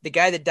 the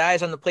guy that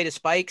dies on the plate of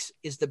spikes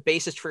is the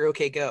bassist for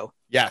OK Go.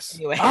 Yes.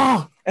 Anyway.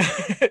 Oh.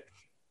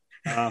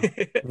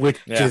 Which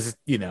is,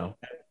 you know,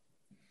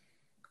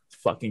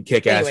 fucking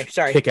kick-ass,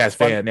 anyway, kick-ass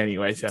band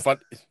anyway. So.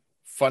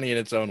 Funny in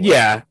its own way.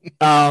 Yeah.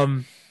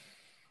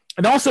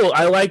 And also,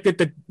 I like that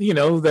they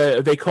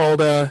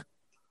called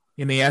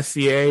in the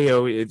SCA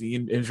or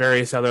in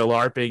various other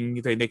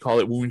LARPing, they call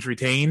it wounds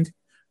retained.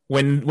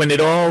 When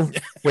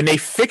they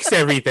fixed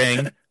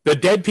everything, the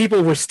dead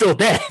people were still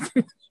dead.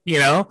 You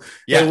know,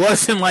 It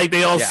wasn't like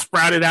they all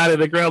sprouted out of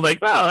the ground. Like,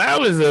 wow, that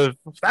was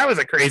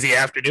a crazy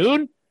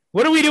afternoon.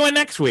 What are we doing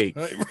next week?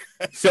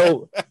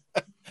 So,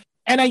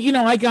 and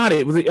I got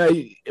it.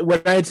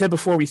 What I had said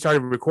before we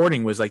started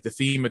recording was like the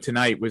theme of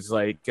tonight was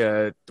like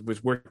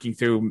was working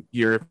through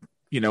your,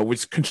 you know,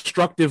 was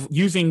constructively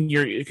using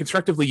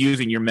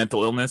your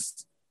mental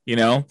illness, you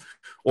know,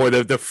 or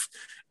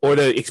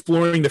the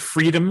exploring the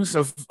freedoms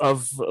of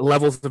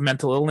levels of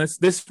mental illness.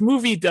 This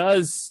movie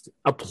does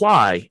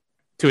apply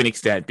to an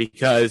extent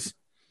because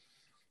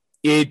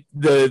the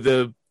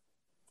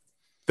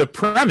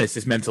premise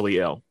is mentally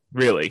ill.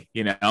 Really,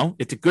 you know,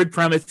 it's a good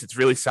premise. It's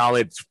really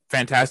solid. It's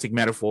fantastic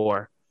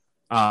metaphor.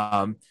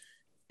 All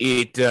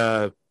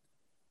the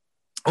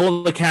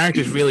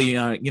characters really,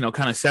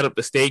 kind of set up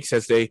the stakes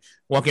as they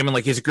walk in. And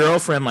like his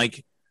girlfriend,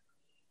 like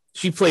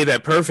she played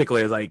that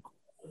perfectly. Like,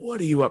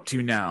 what are you up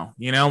to now?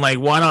 You know, like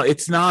why not?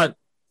 It's not.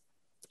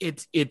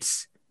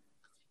 It's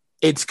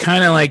it's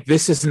kind of like,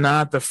 this is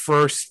not the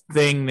first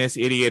thing this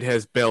idiot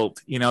has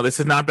built. You know, this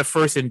is not the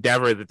first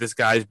endeavor that this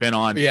guy's been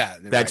on. Yeah,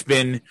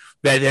 that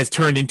has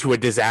turned into a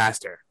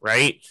disaster,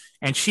 right?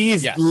 And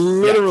she's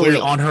literally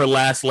on her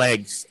last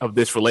legs of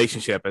this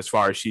relationship, as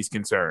far as she's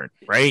concerned,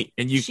 right?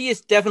 And she is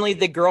definitely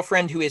the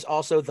girlfriend who is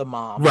also the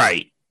mom,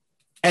 right?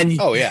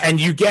 And and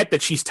you get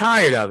that she's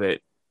tired of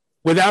it,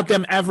 without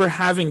them ever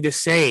having to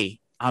say,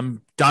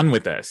 "I'm done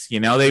with this."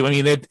 You know, the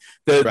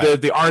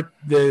artsy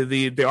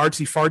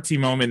fartsy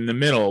moment in the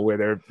middle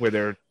where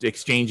they're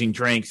exchanging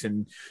drinks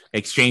and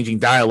exchanging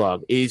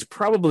dialogue is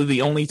probably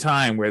the only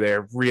time where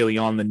they're really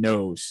on the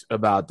nose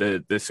about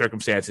the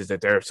circumstances that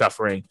they're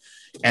suffering.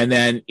 And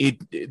then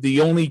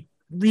the only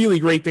really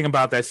great thing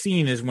about that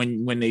scene is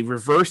when they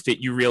reversed it,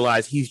 you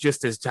realize he's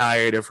just as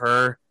tired of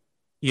her,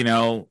 you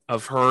know,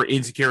 of her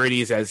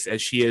insecurities as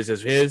she is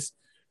of his.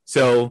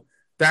 So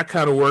that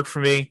kind of worked for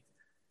me.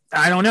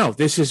 I don't know.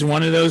 This is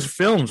one of those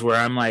films where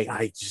I'm like,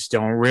 I just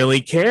don't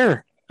really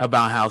care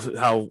about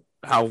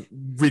how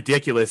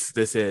ridiculous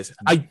this is.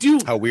 I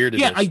do. How weird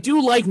it is. I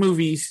do like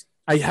movies.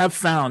 I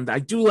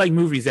do like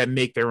movies that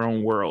make their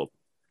own world,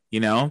 you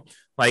know,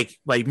 like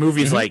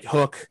movies like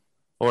Hook,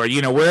 or,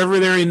 you know, wherever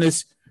they're in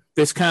this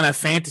kind of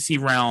fantasy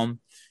realm,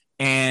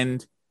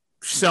 and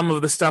some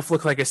of the stuff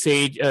look like a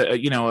stage,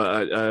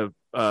 a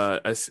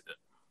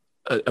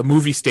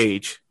movie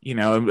stage, you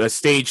know, a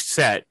stage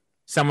set.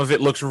 Some of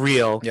it looks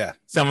real. Yeah.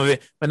 Some of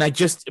it,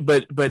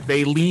 but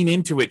they lean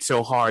into it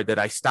so hard that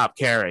I stop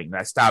caring.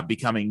 I stop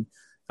becoming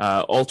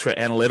ultra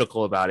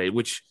analytical about it,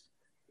 which,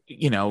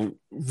 you know,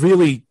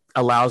 really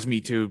allows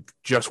me to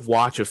just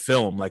watch a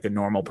film like a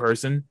normal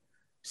person.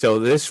 So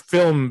this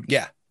film,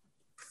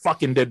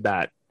 fucking did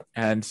that.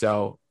 And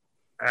so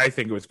I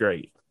think it was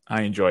great.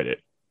 I enjoyed it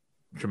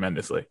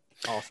tremendously.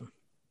 Awesome.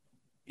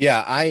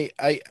 Yeah.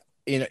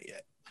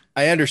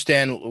 I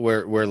understand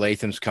where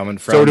Latham's coming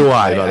from. So do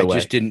I, by the way. I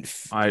just didn't.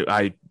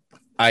 Like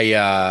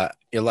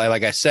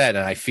I said,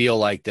 and I feel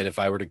like that if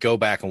I were to go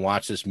back and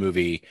watch this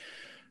movie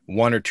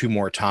one or two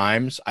more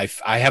times,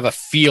 I have a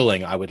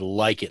feeling I would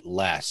like it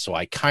less. So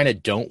I kind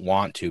of don't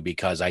want to,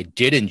 because I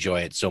did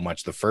enjoy it so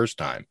much the first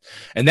time.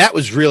 And that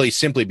was really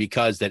simply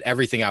because that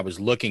everything I was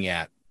looking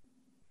at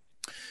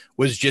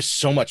was just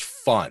so much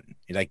fun.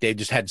 Like, they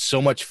just had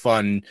so much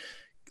fun.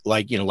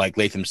 Like, you know, like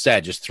Latham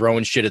said, just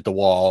throwing shit at the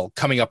wall,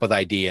 coming up with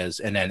ideas,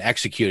 and then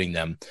executing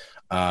them,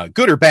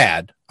 good or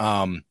bad.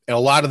 And a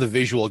lot of the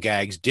visual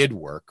gags did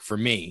work for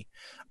me.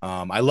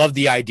 I love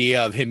the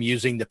idea of him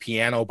using the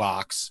piano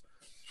box,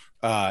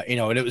 you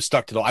know, and it was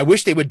stuck to the. I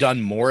wish they would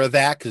done more of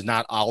that, because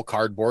not all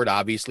cardboard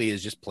obviously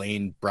is just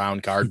plain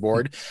brown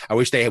cardboard. I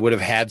wish they would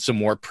have had some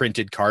more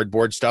printed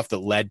cardboard stuff that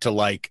led to,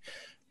 like,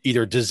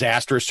 either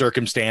disastrous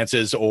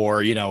circumstances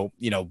or, you know,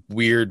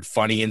 weird,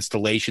 funny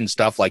installation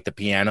stuff like the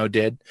piano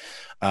did.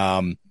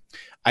 I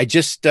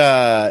just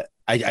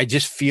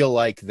feel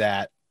like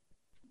that.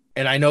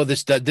 And I know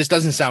this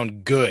doesn't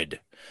sound good,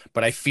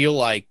 but I feel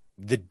like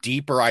the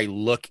deeper I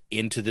look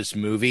into this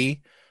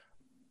movie,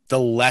 the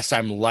less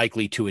I'm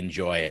likely to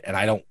enjoy it. And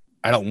I don't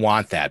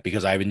want that,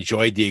 because I've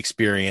enjoyed the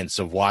experience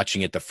of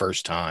watching it the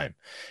first time.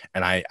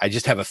 And I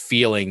just have a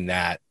feeling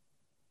that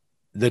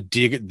the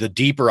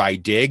deeper I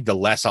dig, the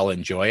less I'll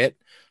enjoy it.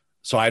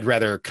 So I'd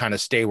rather kind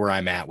of stay where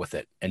I'm at with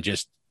it and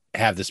just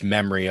have this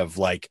memory of,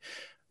 like,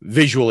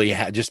 visually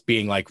just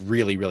being, like,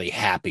 really, really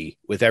happy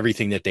with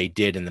everything that they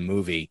did in the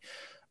movie,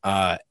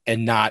 and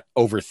not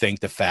overthink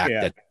the fact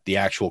that the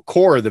actual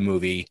core of the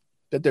movie,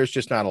 that there's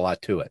just not a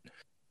lot to it.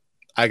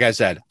 Like I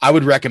said, I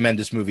would recommend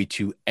this movie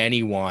to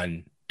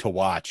anyone to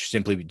watch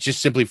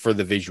simply for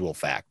the visual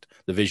fact.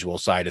 The visual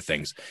side of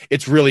things.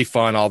 It's really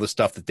fun. All the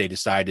stuff that they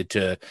decided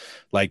to,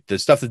 like, the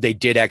stuff that they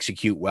did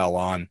execute well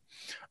on.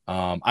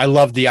 I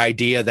love the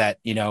idea that,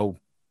 you know,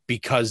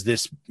 because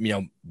this, you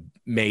know,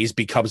 maze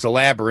becomes a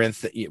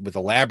labyrinth. With a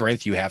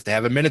labyrinth, you have to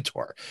have a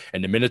Minotaur,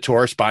 and the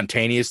Minotaur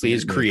spontaneously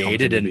is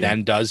created and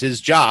then does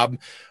his job,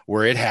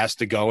 where it has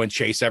to go and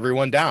chase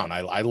everyone down.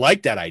 I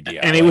like that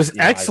idea, and it was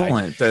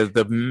excellent.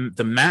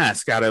 The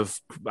mask out of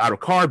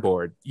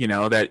cardboard, you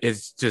know, that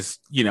is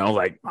just, you know,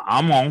 like,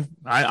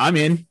 I'm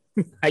in.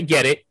 I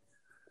get it.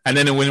 And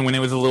then when it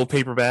was a little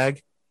paper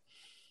bag,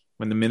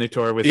 when the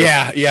Minotaur with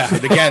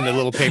again, the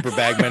little paper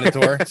bag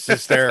Minotaur, it's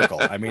hysterical.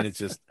 I mean, it's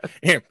just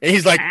here.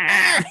 He's like,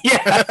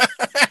 yeah.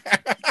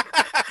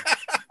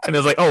 And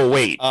it's like, oh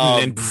wait,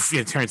 and then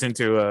it turns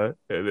into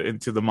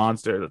the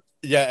monster.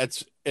 Yeah,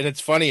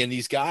 it's funny. And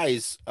these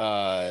guys,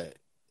 when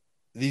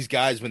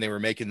they were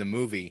making the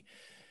movie,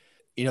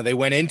 you know, they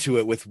went into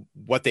it with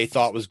what they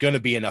thought was going to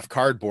be enough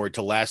cardboard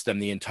to last them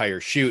the entire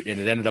shoot. And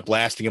it ended up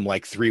lasting them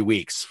like 3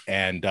 weeks.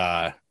 And,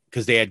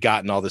 because they had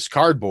gotten all this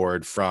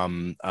cardboard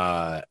from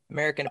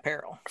American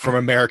Apparel,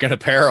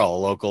 a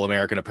local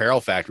American Apparel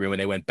factory. When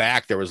they went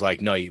back, there was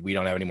like, no, we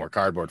don't have any more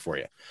cardboard for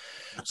you.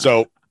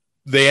 So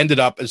they ended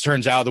up, as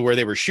turns out, where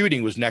they were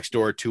shooting was next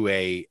door to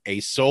a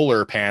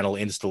solar panel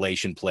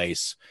installation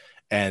place.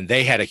 And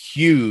they had a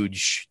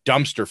huge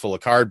dumpster full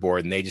of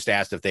cardboard, and they just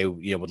asked if they,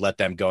 you know, would let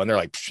them go. And they're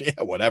like,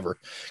 yeah, whatever,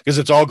 because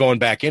it's all going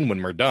back in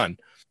when we're done.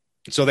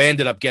 So they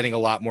ended up getting a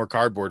lot more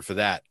cardboard for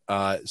that.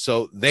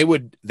 So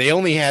they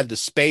only had the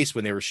space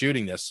when they were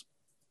shooting this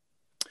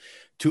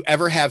to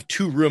ever have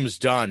 2 rooms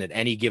done at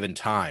any given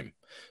time.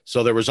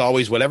 So there was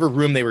always whatever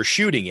room they were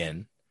shooting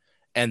in,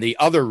 and the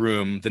other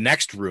room, the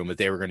next room that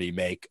they were going to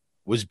make,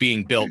 was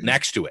being built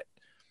next to it.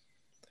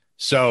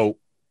 So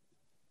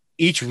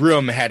each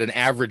room had an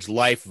average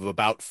life of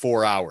about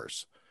 4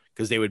 hours,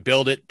 because they would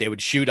build it, they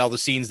would shoot all the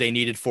scenes they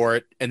needed for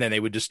it, and then they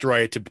would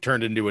destroy it to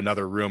turn it into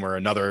another room or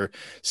another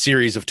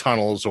series of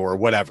tunnels or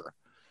whatever.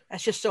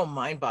 That's just so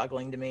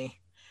mind-boggling to me.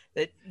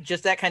 That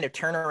kind of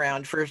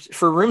turnaround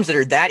for rooms that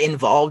are that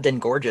involved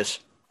and gorgeous.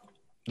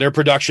 Their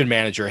production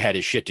manager had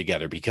his shit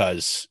together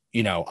because,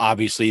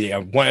 obviously,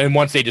 and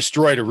once they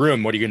destroyed a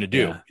room, what are you going to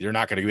do? Yeah. You're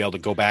not going to be able to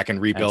go back and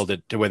rebuild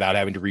it without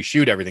having to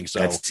reshoot everything. So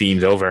that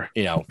scene's over.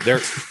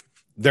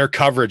 Their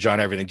coverage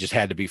on everything just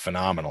had to be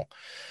phenomenal.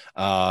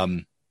 That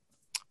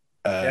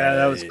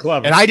was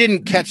clever. And I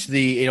didn't catch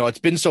it's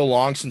been so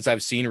long since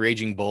I've seen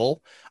Raging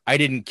Bull. I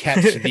didn't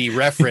catch the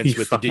reference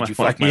with the "Did you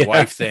fuck my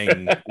wife"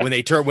 thing when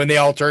they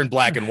all turned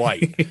black and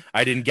white.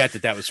 I didn't get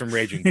that was from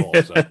Raging Bull.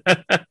 So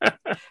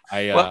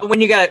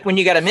when you got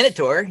a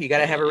Minotaur, you got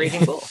to have a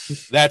Raging Bull.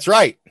 That's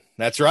right.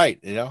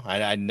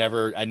 I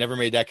never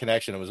made that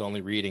connection. It was only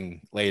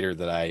reading later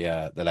that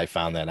I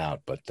found that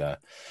out. But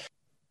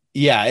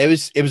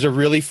it was a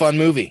really fun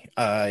movie.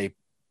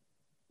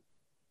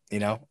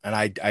 And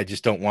I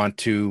just don't want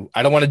to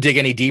dig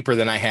any deeper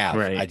than I have.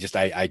 Right.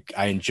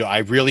 I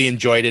really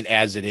enjoyed it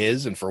as it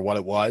is and for what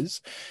it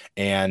was.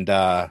 And,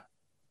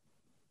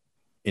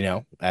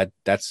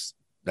 that's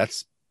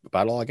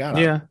about all I got.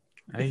 Yeah.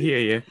 I hear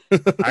you.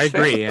 I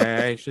agree.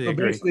 I actually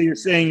agree. Basically, you're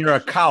saying you're a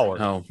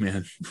coward. Oh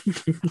man.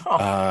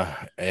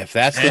 If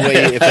that's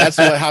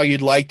how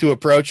you'd like to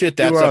approach it,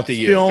 that's up to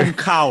you. Film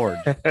coward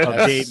of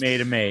Date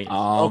Made a Maze.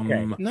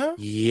 Okay. No.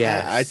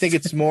 Yes. I think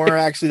it's more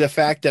actually the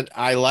fact that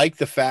I like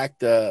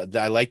that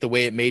I like the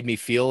way it made me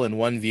feel in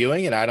one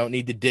viewing, and I don't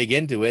need to dig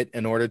into it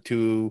in order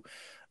to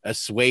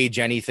assuage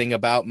anything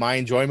about my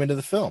enjoyment of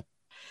the film.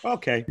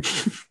 Okay.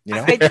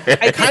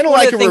 I kind of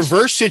like a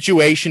reverse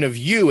situation of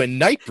you and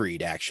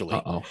Nightbreed, actually.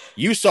 Uh-oh.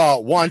 You saw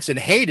it once and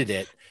hated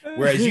it,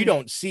 whereas you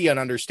don't see and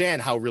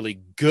understand how really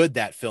good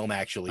that film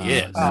actually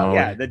is. No.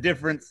 Yeah, the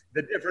difference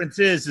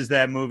is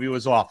that movie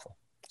was awful.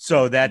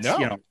 So that's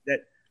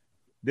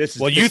this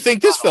is. Well, you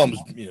think this film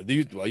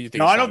is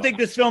No, I don't think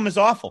this film is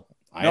awful.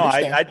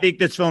 I think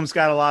this film's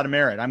got a lot of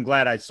merit. I'm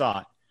glad I saw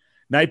it.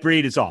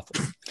 Nightbreed is awful.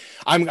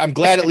 I'm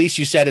glad at least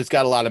you said it's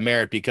got a lot of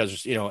merit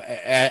because,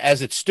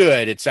 as it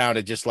stood, it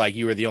sounded just like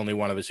you were the only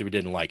one of us who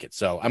didn't like it.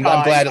 So I'm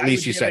glad at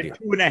least you said it.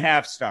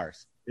 2.5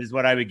 stars is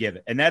what I would give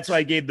it. And that's why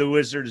I gave The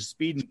Wizard of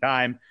Speed and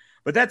Time.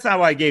 But that's not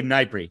why I gave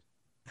Nightbreed.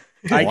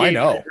 I gave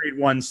Nightbreed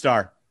 1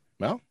 star.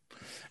 Well,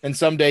 and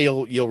someday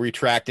you'll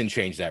retract and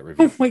change that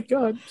review. Oh my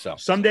God. So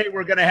someday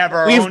we're going to have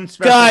our own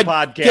special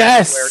podcast.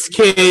 Yes,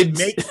 kids.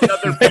 Make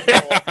other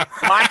people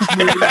watch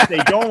movies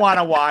they don't want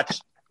to watch.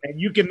 And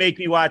you can make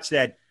me watch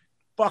that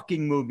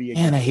fucking movie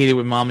again. Man, I hate it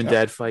when mom and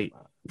dad fight.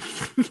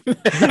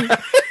 I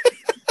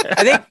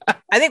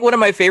think one of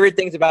my favorite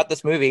things about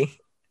this movie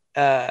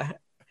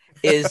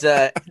is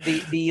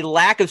the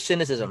lack of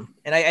cynicism.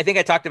 And I think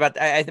I talked about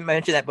I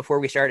mentioned that before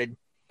we started.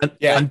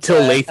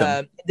 Until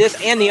Latham.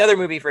 This and the other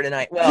movie for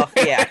tonight. Well,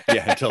 yeah.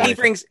 Until he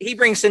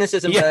brings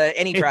cynicism to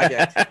any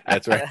project.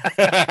 That's right.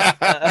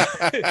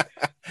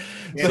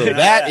 So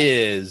that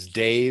is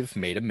Dave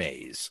Made a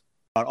Maze.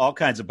 All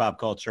kinds of pop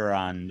culture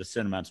on the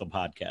Cinemental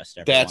podcast.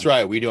 Everyone. That's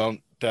right. We do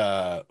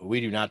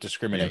not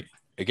discriminate,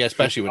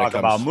 especially when it comes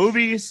about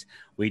movies.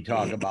 We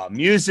talk about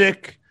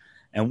music,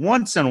 and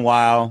once in a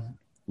while,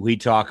 we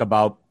talk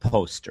about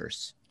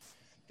posters.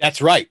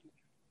 That's right.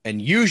 And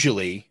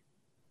usually,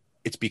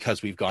 it's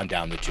because we've gone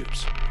down the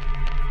tubes.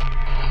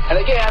 And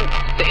again,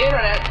 the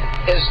internet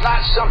is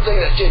not something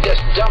that you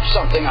just dump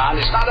something on.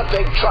 It's not a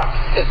big truck.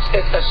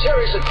 It's a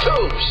series of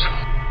tubes.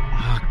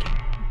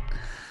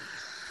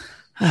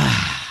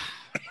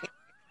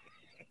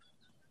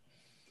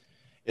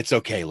 It's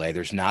okay, Lay.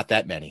 There's not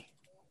that many.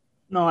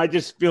 No, I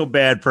just feel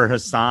bad for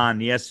Hassan.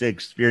 He has to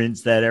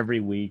experience that every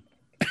week.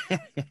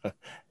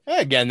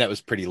 Again, that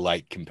was pretty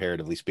light,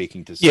 comparatively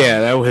speaking. To some.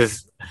 Yeah, that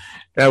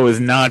was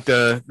not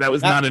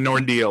an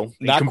ordeal.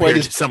 Not quite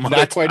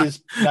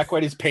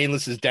as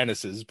painless as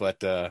Dennis's,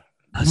 but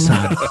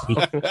Hassan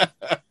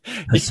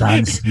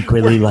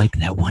secretly liked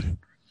that one.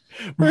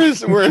 Where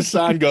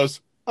Hassan goes,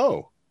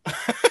 oh.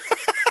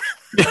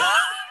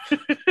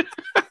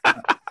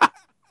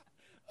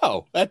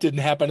 Oh, that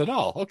didn't happen at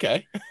all.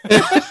 Okay.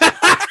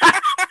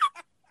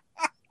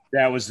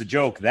 That was the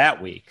joke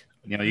that week.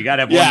 You got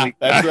to have 1 week.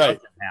 That's right.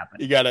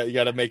 You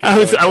gotta make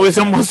it. I was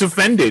almost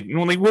offended.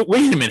 I'm like,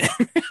 wait a minute.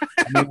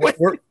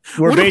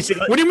 We're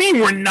basically. What do you mean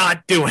we're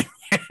not doing?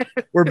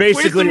 We're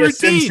basically a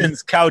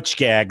Simpsons couch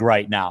gag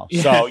right now.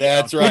 Yeah, so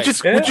that's right.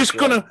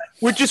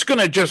 We're just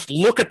gonna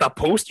look at the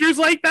posters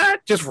like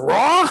that, just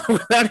raw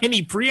without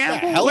any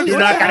preamble. You're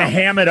not gonna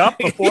ham it up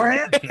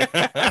beforehand.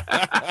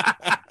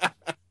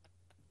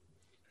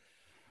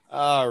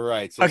 All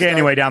right. So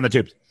anyway, down the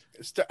tubes.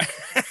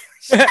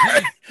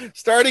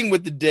 Starting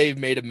with the Dave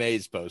Made a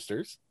Maze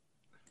posters.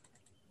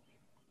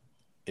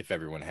 If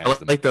everyone has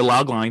them. Like the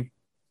log line.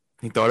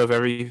 He thought of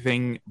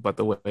everything but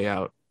the way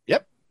out.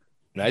 Yep.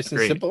 Nice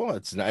and simple.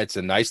 It's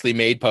a nicely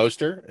made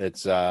poster.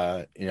 It's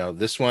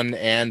this one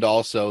and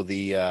also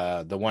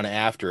the one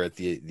after it,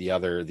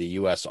 the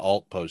US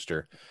alt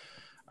poster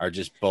are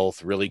just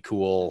both really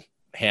cool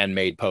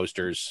handmade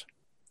posters.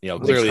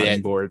 Clearly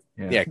board.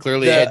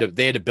 Clearly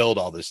they had to build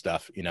all this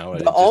stuff,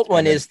 The alt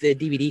one is the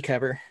DVD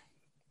cover.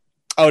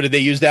 Oh, did they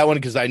use that one?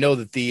 Because I know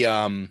that the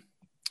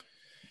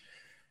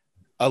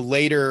a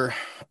later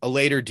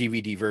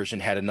DVD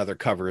version had another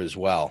cover as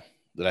well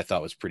that I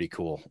thought was pretty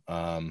cool.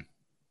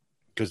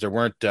 Because there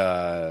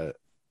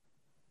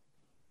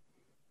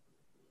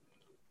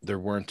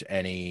weren't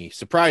any,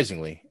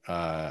 surprisingly,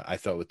 I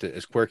thought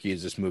as quirky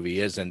as this movie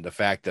is, and the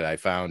fact that I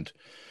found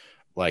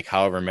like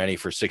however many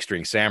for Six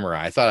String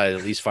Samurai, I thought I'd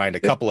at least find a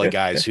couple of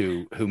guys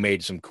who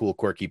made some cool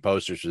quirky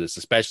posters for this,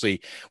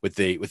 especially with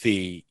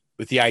the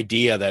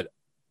idea that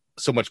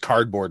so much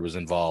cardboard was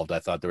involved. I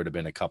thought there would have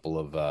been a couple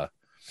of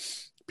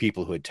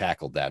people who had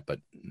tackled that, but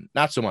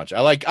not so much.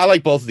 I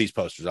like both of these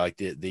posters. I like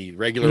the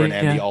regular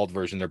and the alt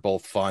version. They're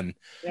both fun.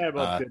 Yeah,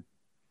 both good.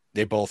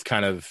 They both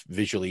kind of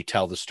visually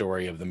tell the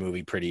story of the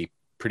movie pretty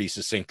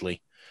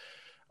succinctly.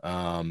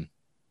 The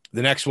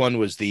next one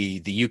was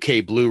the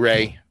UK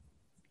Blu-ray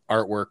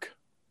artwork,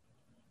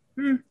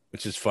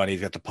 which is funny.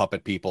 He's got the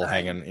puppet people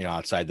hanging,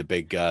 outside the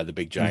big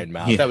giant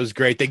mouth. Yeah. That was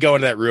great. They go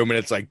into that room and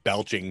it's like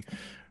belching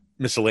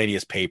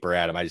miscellaneous paper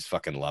at him. I just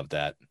fucking love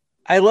that.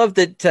 I love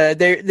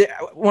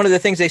that. One of the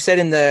things they said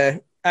in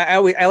the,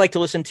 I like to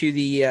listen to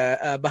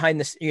the behind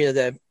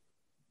the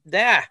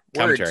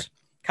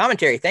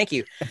commentary. Thank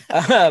you.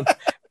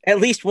 At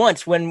least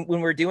once when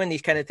we're doing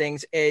these kind of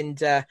things,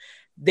 and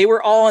they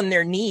were all on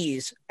their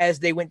knees as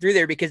they went through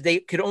there because they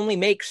could only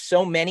make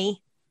so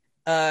many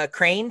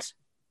cranes,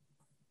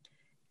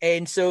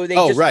 and so they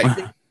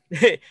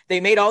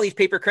made all these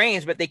paper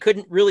cranes, but they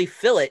couldn't really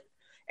fill it.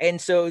 And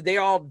so they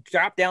all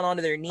dropped down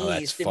onto their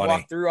knees and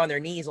walked through on their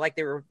knees like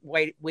they were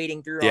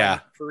wading through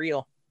for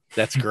real.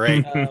 That's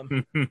great.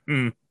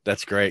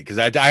 That's great. Because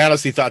I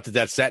honestly thought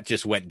that set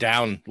just went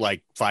down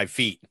like 5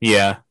 feet.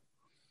 Yeah.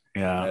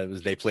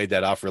 They played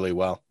that off really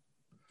well.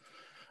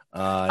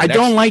 I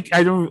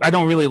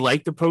don't really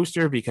like the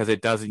poster because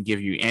it doesn't give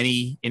you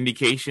any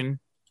indication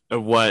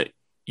of what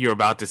you're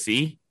about to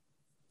see.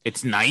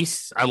 It's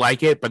nice. I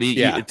like it, but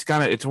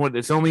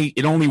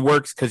it only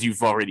works because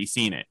you've already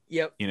seen it.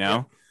 Yep.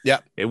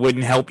 Yep. It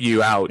wouldn't help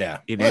you out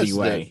in any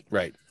way.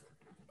 Right.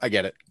 I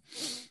get it.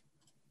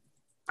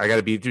 I got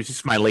to be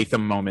just my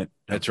Latham moment.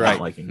 That's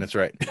right. That's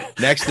right.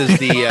 Next is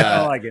the I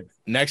don't like it.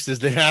 I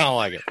don't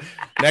like it.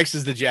 Next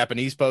is the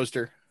Japanese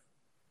poster.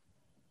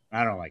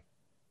 I don't like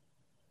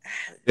it.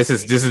 This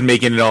is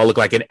making it all look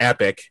like an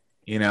epic,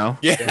 Yeah.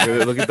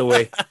 Look at the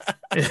way.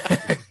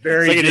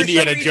 Very like an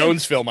Indiana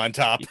Jones film on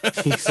top.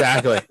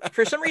 Exactly.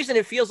 For some reason,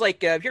 it feels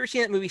like, have you ever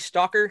seen that movie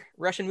Stalker,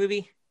 Russian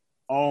movie?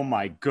 Oh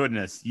my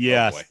goodness.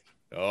 Yes.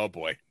 Oh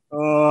boy.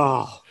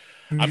 Oh.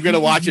 I'm going to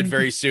watch it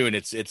very soon.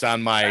 It's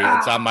on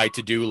my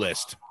to-do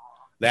list.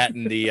 That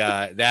and the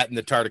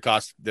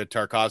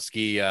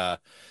Tarkovsky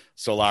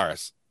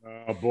Solaris.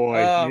 Oh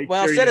boy.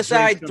 Set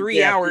aside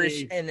 3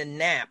 hours and a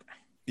nap.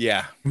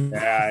 Yeah.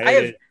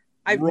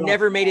 I've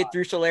never made it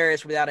through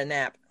Solaris without a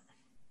nap.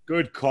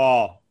 Good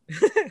call.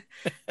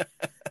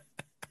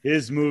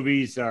 His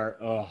movies are,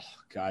 oh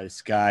God,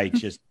 this guy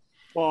just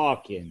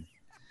fucking,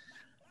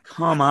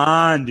 come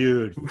on,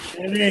 dude.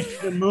 Finish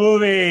the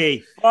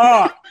movie.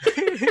 Fuck.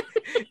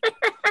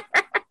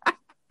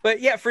 But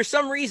yeah, for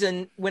some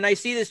reason, when I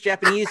see this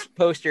Japanese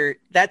poster,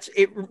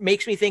 it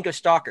makes me think of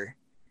Stalker.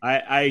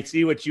 I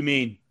see what you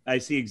mean. I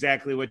see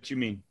exactly what you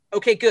mean.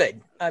 Okay,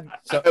 good. I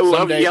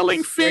love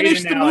yelling,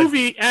 finish the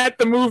movie at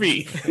the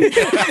movie. Finish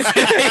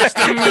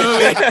the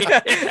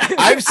movie.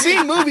 I've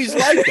seen movies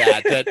like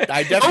that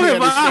I definitely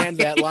understand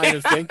that line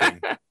of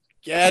thinking.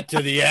 Get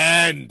to the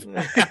end.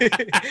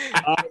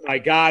 Oh my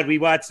God. We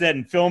watched that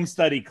in film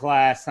study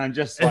class. I'm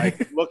just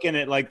like looking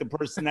at like the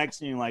person next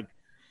to me like,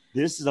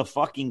 this is a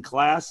fucking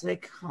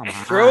classic. Come on.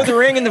 Throw the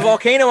ring in the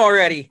volcano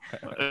already.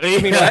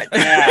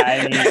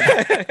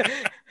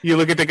 You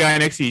look at the guy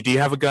next to you. Do you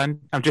have a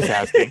gun? I'm just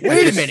asking.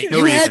 Wait a minute.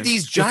 You had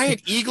these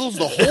giant eagles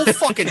the whole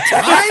fucking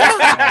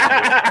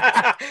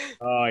time?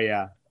 Oh,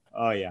 yeah.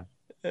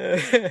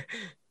 Okay.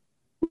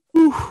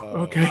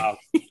 Wow.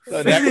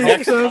 So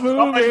next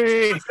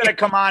movie. He's going to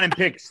come on and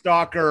pick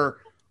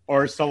Stalker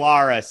or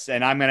Solaris,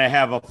 and I'm going to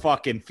have a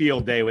fucking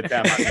field day with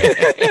them.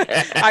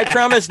 I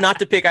promise not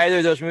to pick either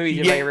of those movies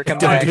if I ever come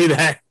back. Don't do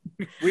that.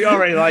 We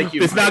already like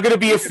you. It's not going to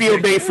be a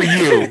field day for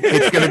you.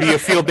 It's going to be a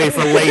field day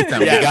for Latham.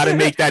 You got to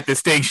make that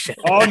distinction.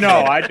 Oh no,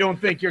 I don't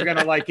think you're going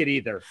to like it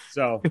either.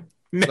 So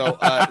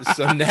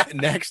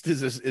next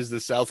is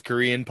the South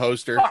Korean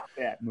poster. Fuck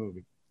that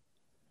movie.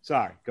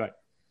 Sorry, go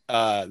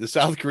ahead. The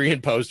South Korean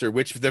poster,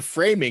 which the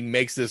framing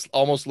makes this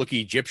almost look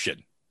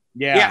Egyptian.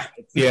 Yeah.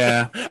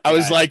 I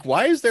was like,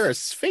 why is there a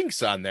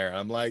Sphinx on there?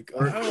 I'm like,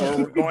 or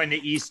we're going to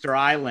Easter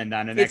Island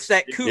on an. It's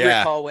that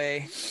Kubrick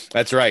hallway.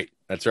 That's right.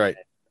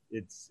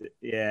 It's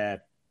yeah.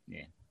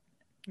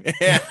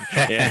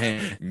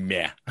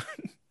 Meh.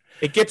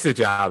 It gets the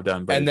job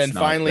done. But and then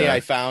finally, I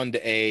found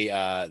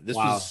a. This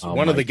was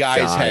one of the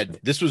guys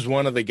This was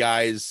one of the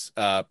guys'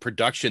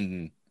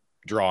 production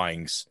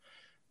drawings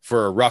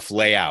for a rough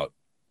layout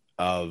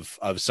of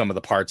some of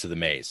the parts of the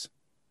maze.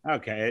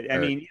 Okay, I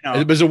mean,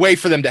 it was a way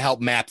for them to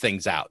help map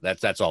things out.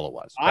 That's all it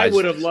was. I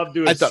would have loved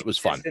to. I thought it was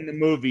fun in the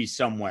movie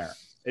somewhere,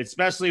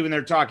 especially when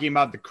they're talking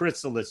about the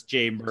chrysalis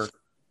chamber.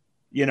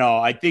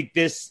 I think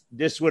this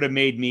would have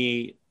made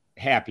me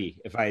happy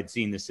if I had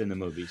seen this in the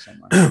movie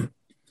somewhere.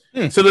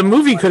 So the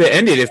movie could have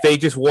ended if they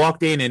just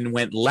walked in and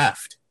went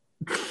left.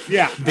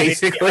 Yeah,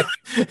 basically.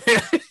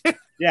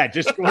 Yeah,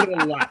 just go to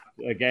the left.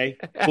 Okay.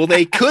 Well,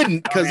 they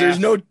couldn't because there's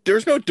no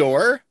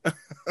door.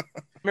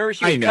 Remember,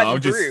 she was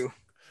cutting through.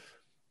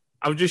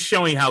 I'm just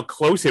showing how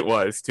close it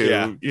was to,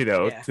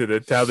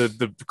 to how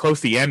the close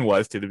the end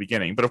was to the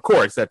beginning. But of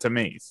course, that's a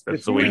maze.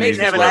 That's the way it makes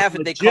me laugh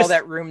that they call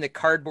that room the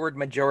Cardboard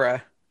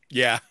Majora.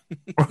 Yeah.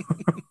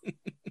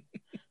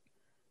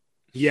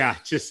 Yeah,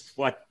 just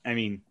what I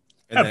mean.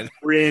 And then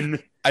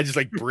Bryn. I just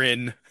like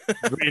Bryn.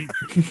 Bryn.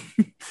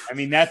 I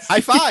mean, that's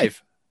high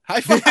five.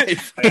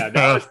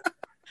 Yeah,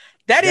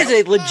 that is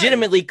a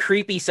legitimately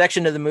creepy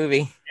section of the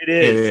movie. It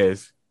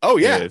is. Oh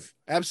yeah,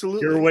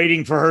 absolutely. You're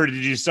waiting for her to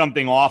do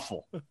something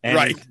awful,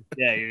 right?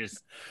 Yeah, you're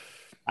just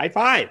high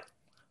five.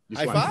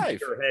 High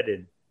five. Your head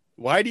in.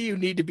 Why do you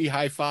need to be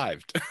high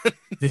fived?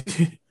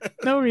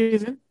 No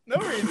reason.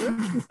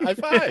 High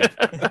five.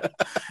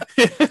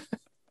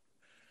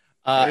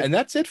 And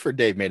that's it for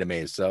Dave Made a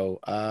Maze. So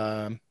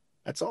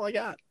that's all I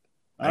got.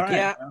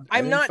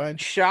 I'm not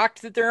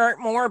shocked that there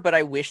aren't more, but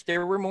I wish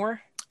there were more.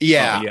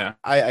 Yeah.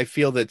 I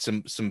feel that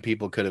some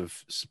people could have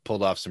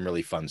pulled off some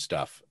really fun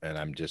stuff, and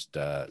I'm just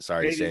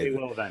sorry to say they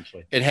will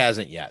eventually. It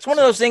hasn't yet. It's one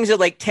of those things that,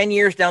 like, 10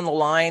 years down the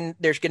line,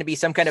 there's going to be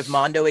some kind of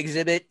Mondo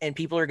exhibit, and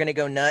people are going to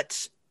go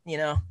nuts.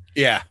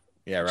 Yeah,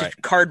 right.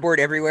 Just cardboard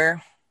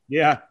everywhere.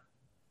 Yeah,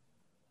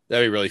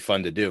 that'd be really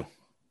fun to do,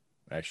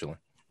 actually.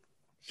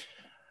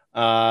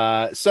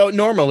 So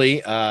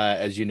normally,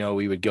 as you know,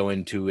 we would go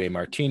into a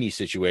martini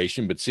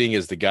situation, but seeing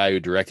as the guy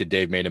who directed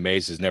Dave Made a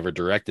Maze has never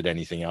directed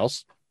anything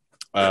else.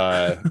 You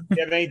have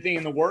anything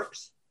in the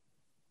works?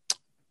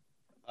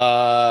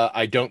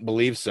 I don't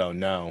believe so.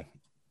 No,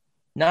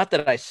 not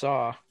that I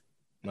saw.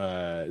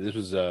 This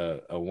was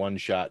a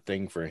one-shot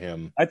thing for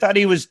him. I thought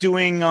he was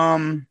doing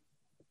the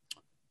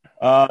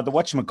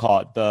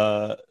whatchamacallit,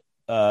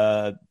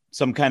 the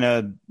some kind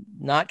of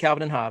not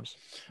Calvin and Hobbes.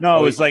 No,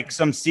 it was like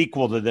some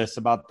sequel to this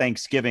about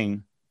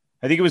Thanksgiving.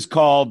 I think it was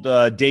called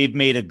Dave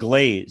Made a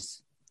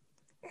Glaze.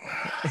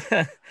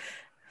 Oh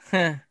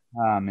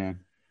man.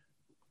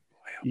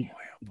 You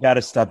got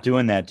to stop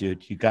doing that,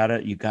 dude. You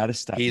gotta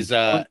stop. He's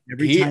the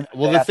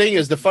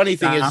funny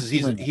thing is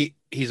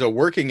he's a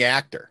working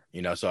actor,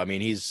 so I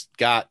mean he's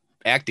got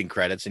acting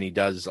credits and he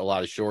does a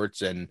lot of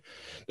shorts and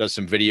does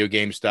some video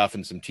game stuff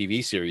and some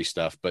TV series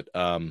stuff, but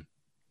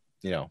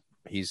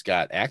he's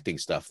got acting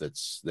stuff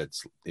that's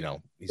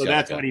so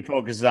that's what he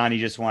focuses on. He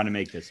just wanted to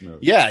make this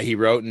movie. Yeah, he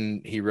wrote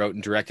and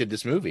directed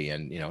this movie,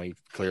 and he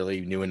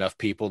clearly knew enough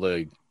people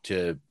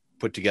to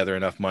put together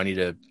enough money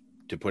to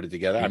put it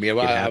together. I mean,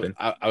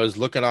 I was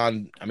looking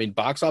on. I mean,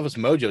 Box Office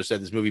Mojo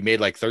said this movie made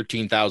like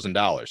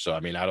 $13,000. So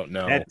I mean, I don't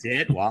know. That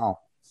did. Wow.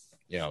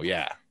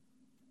 Yeah.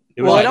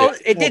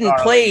 It didn't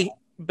play,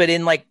 but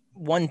in like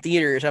one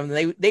theater or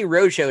something. They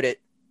road showed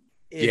it.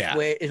 Is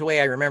the way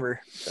I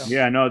remember. So.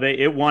 Yeah, no,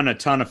 it won a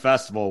ton of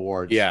festival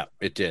awards. Yeah,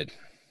 it did.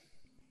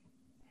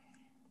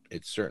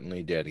 It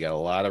certainly did. It got a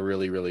lot of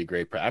really, really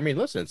great. I mean,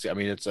 listen, it's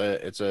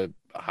a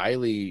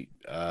highly,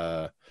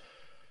 it's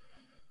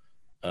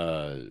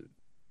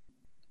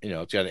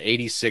got an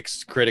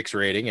 86 critics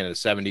rating and a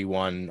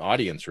 71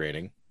 audience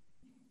rating.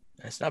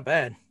 That's not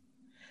bad.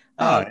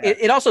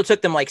 It also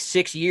took them like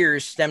 6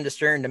 years stem to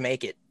stern to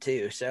make it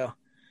too. So.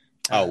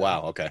 Oh,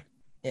 wow. Okay.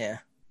 Yeah.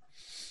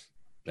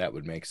 That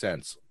would make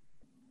sense.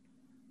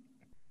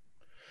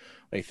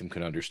 Latham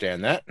can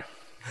understand that.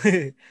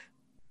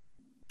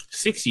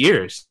 6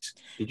 years.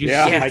 Did you?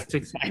 Yeah.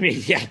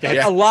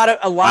 A lot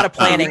of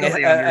planning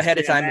ahead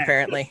of time,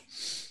 apparently.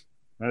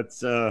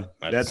 That's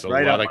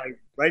right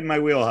in my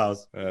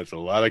wheelhouse. That's a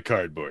lot of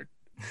cardboard.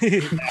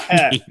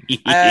 I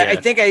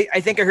think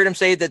I heard him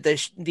say that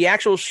the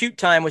actual shoot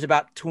time was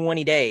about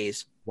 20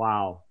 days.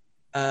 Wow.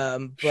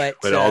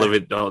 But all of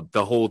it,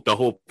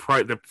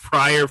 the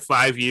prior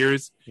 5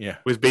 years,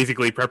 was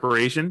basically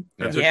preparation.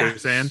 That's what they're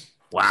saying.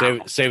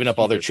 Wow, saving up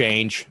all their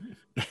change.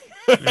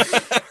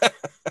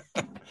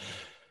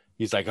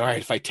 He's like, all right,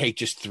 if I take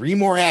just 3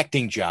 more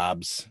acting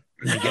jobs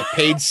and get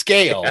paid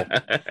scale,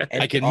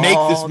 I can make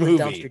this movie.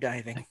 Dumpster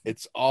diving.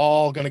 It's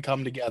all going to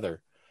come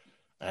together.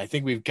 And I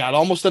think we've got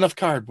almost enough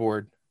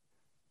cardboard.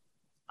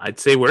 I'd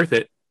say worth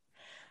it.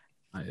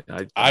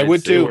 I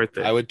would too.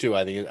 I would too.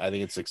 I think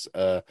it's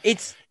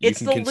it's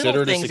the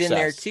little things in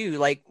there too.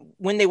 Like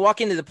when they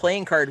walk into the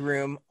playing card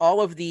room,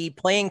 all of the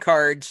playing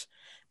cards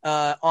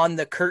on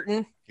the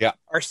curtain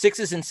are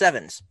 6s and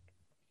 7s.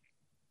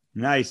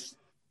 Nice.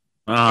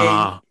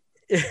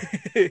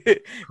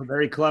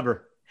 Very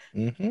clever.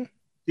 Mm-hmm.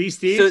 See,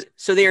 Steve?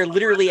 So they are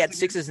literally at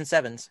 6s and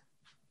 7s.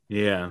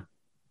 Yeah.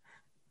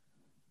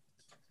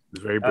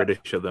 It's very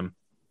British of them.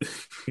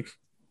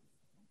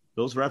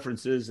 Those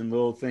references and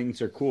little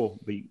things are cool,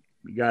 but you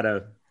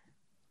gotta,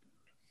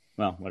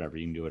 well, whatever.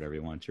 You can do whatever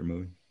you want. It's your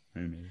movie.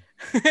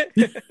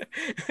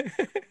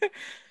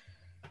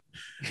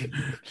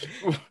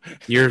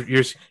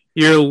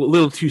 You're a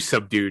little too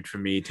subdued for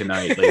me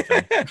tonight,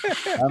 Lathan.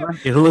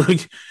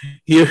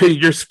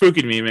 You're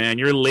spooking me, man.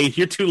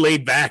 You're too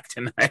laid back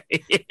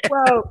tonight.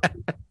 Well,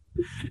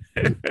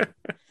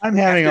 I'm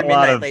having a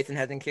lot of. Lathan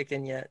hasn't kicked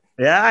in yet.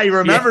 Yeah, he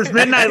remembers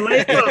Midnight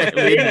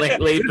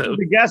Lathan.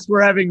 The guest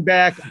we're having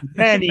back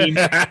many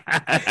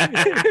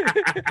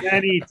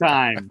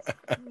times,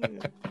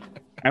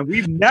 and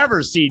we've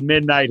never seen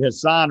Midnight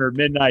Hassan or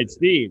Midnight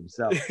Steve.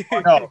 So,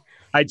 no,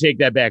 I take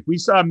that back. We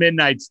saw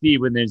Midnight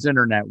Steve when his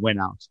internet went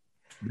out.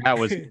 That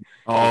was.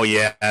 Oh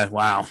yeah!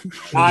 Wow.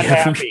 Not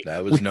happy.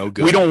 That was no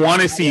good. We don't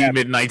want to see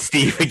Midnight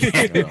Steve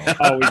again.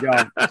 No, we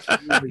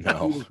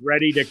don't. He was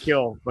ready to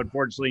kill, but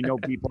fortunately, no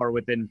people are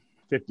within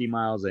 50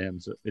 miles of him.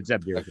 So it's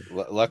up here.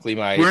 Luckily,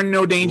 we're in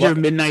no danger of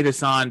Midnight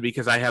Hassan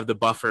because I have the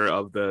buffer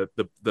of the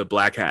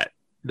black hat.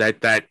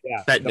 That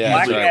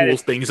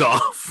cools things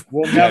off.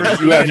 We'll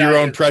never. You have your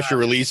own pressure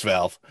release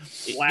valve.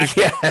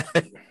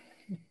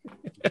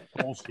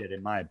 Bullshit,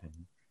 in my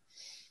opinion.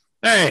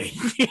 Hey,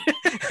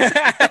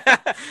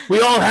 we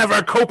all have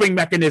our coping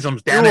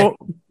mechanisms. Damn it!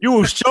 You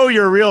will show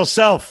your real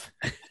self.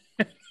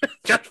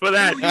 Just for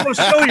that, you will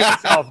show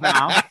yourself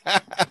now.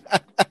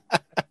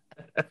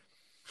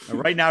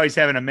 Right now, he's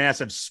having a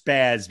massive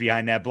spaz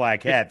behind that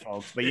black hat,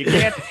 folks. But you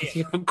can't.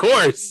 Of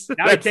course.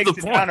 Now he takes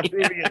it down a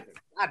previous.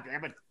 God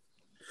damn it!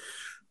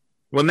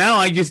 Well, now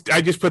I just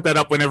put that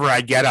up whenever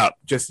I get up,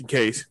 just in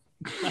case.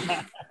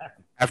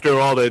 After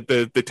all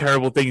the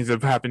terrible things that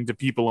have happened to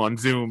people on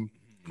Zoom.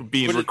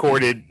 Being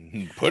recorded,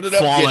 put it up,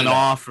 falling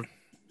off.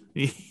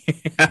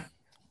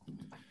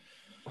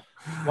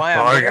 Why?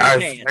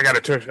 I got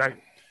a turn.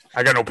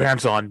 I got no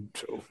pants on,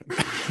 so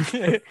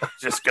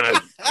just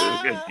gonna,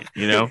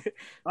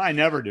 I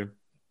never do.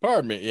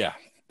 Pardon me. Yeah,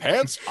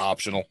 pants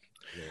optional.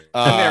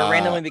 I'm gonna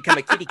randomly become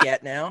a kitty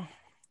cat now.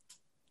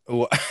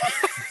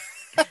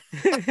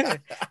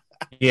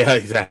 Yeah,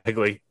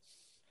 exactly.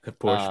 The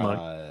poor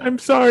schmuck. I'm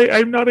sorry,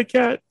 I'm not a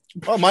cat.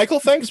 Well, Michael,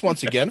 thanks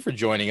once again for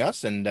joining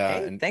us and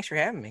thanks for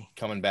having me.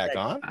 Coming back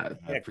on. I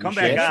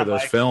appreciate it for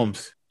those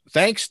films.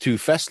 Thanks to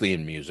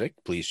Fesliyan Music.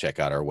 Please check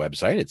out our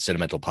website at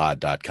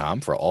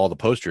cinementalpod.com for all the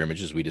poster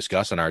images we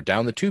discuss on our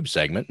Down the Tube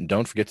segment. And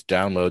don't forget to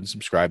download and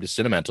subscribe to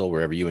Cinemental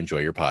wherever you enjoy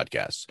your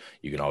podcasts.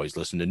 You can always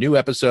listen to new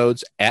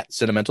episodes at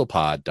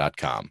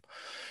cinementalpod.com.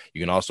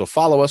 You can also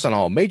follow us on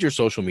all major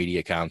social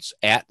media accounts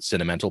at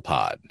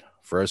cinementalpod.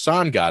 For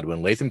Hassan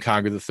Godwin, Lathan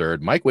Conger III,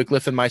 Mike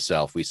Wycliffe, and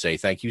myself, we say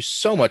thank you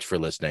so much for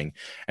listening.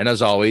 And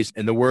as always,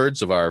 in the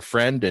words of our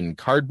friend and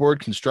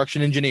cardboard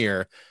construction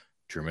engineer,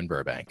 Truman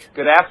Burbank.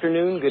 Good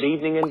afternoon, good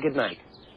evening, and good night.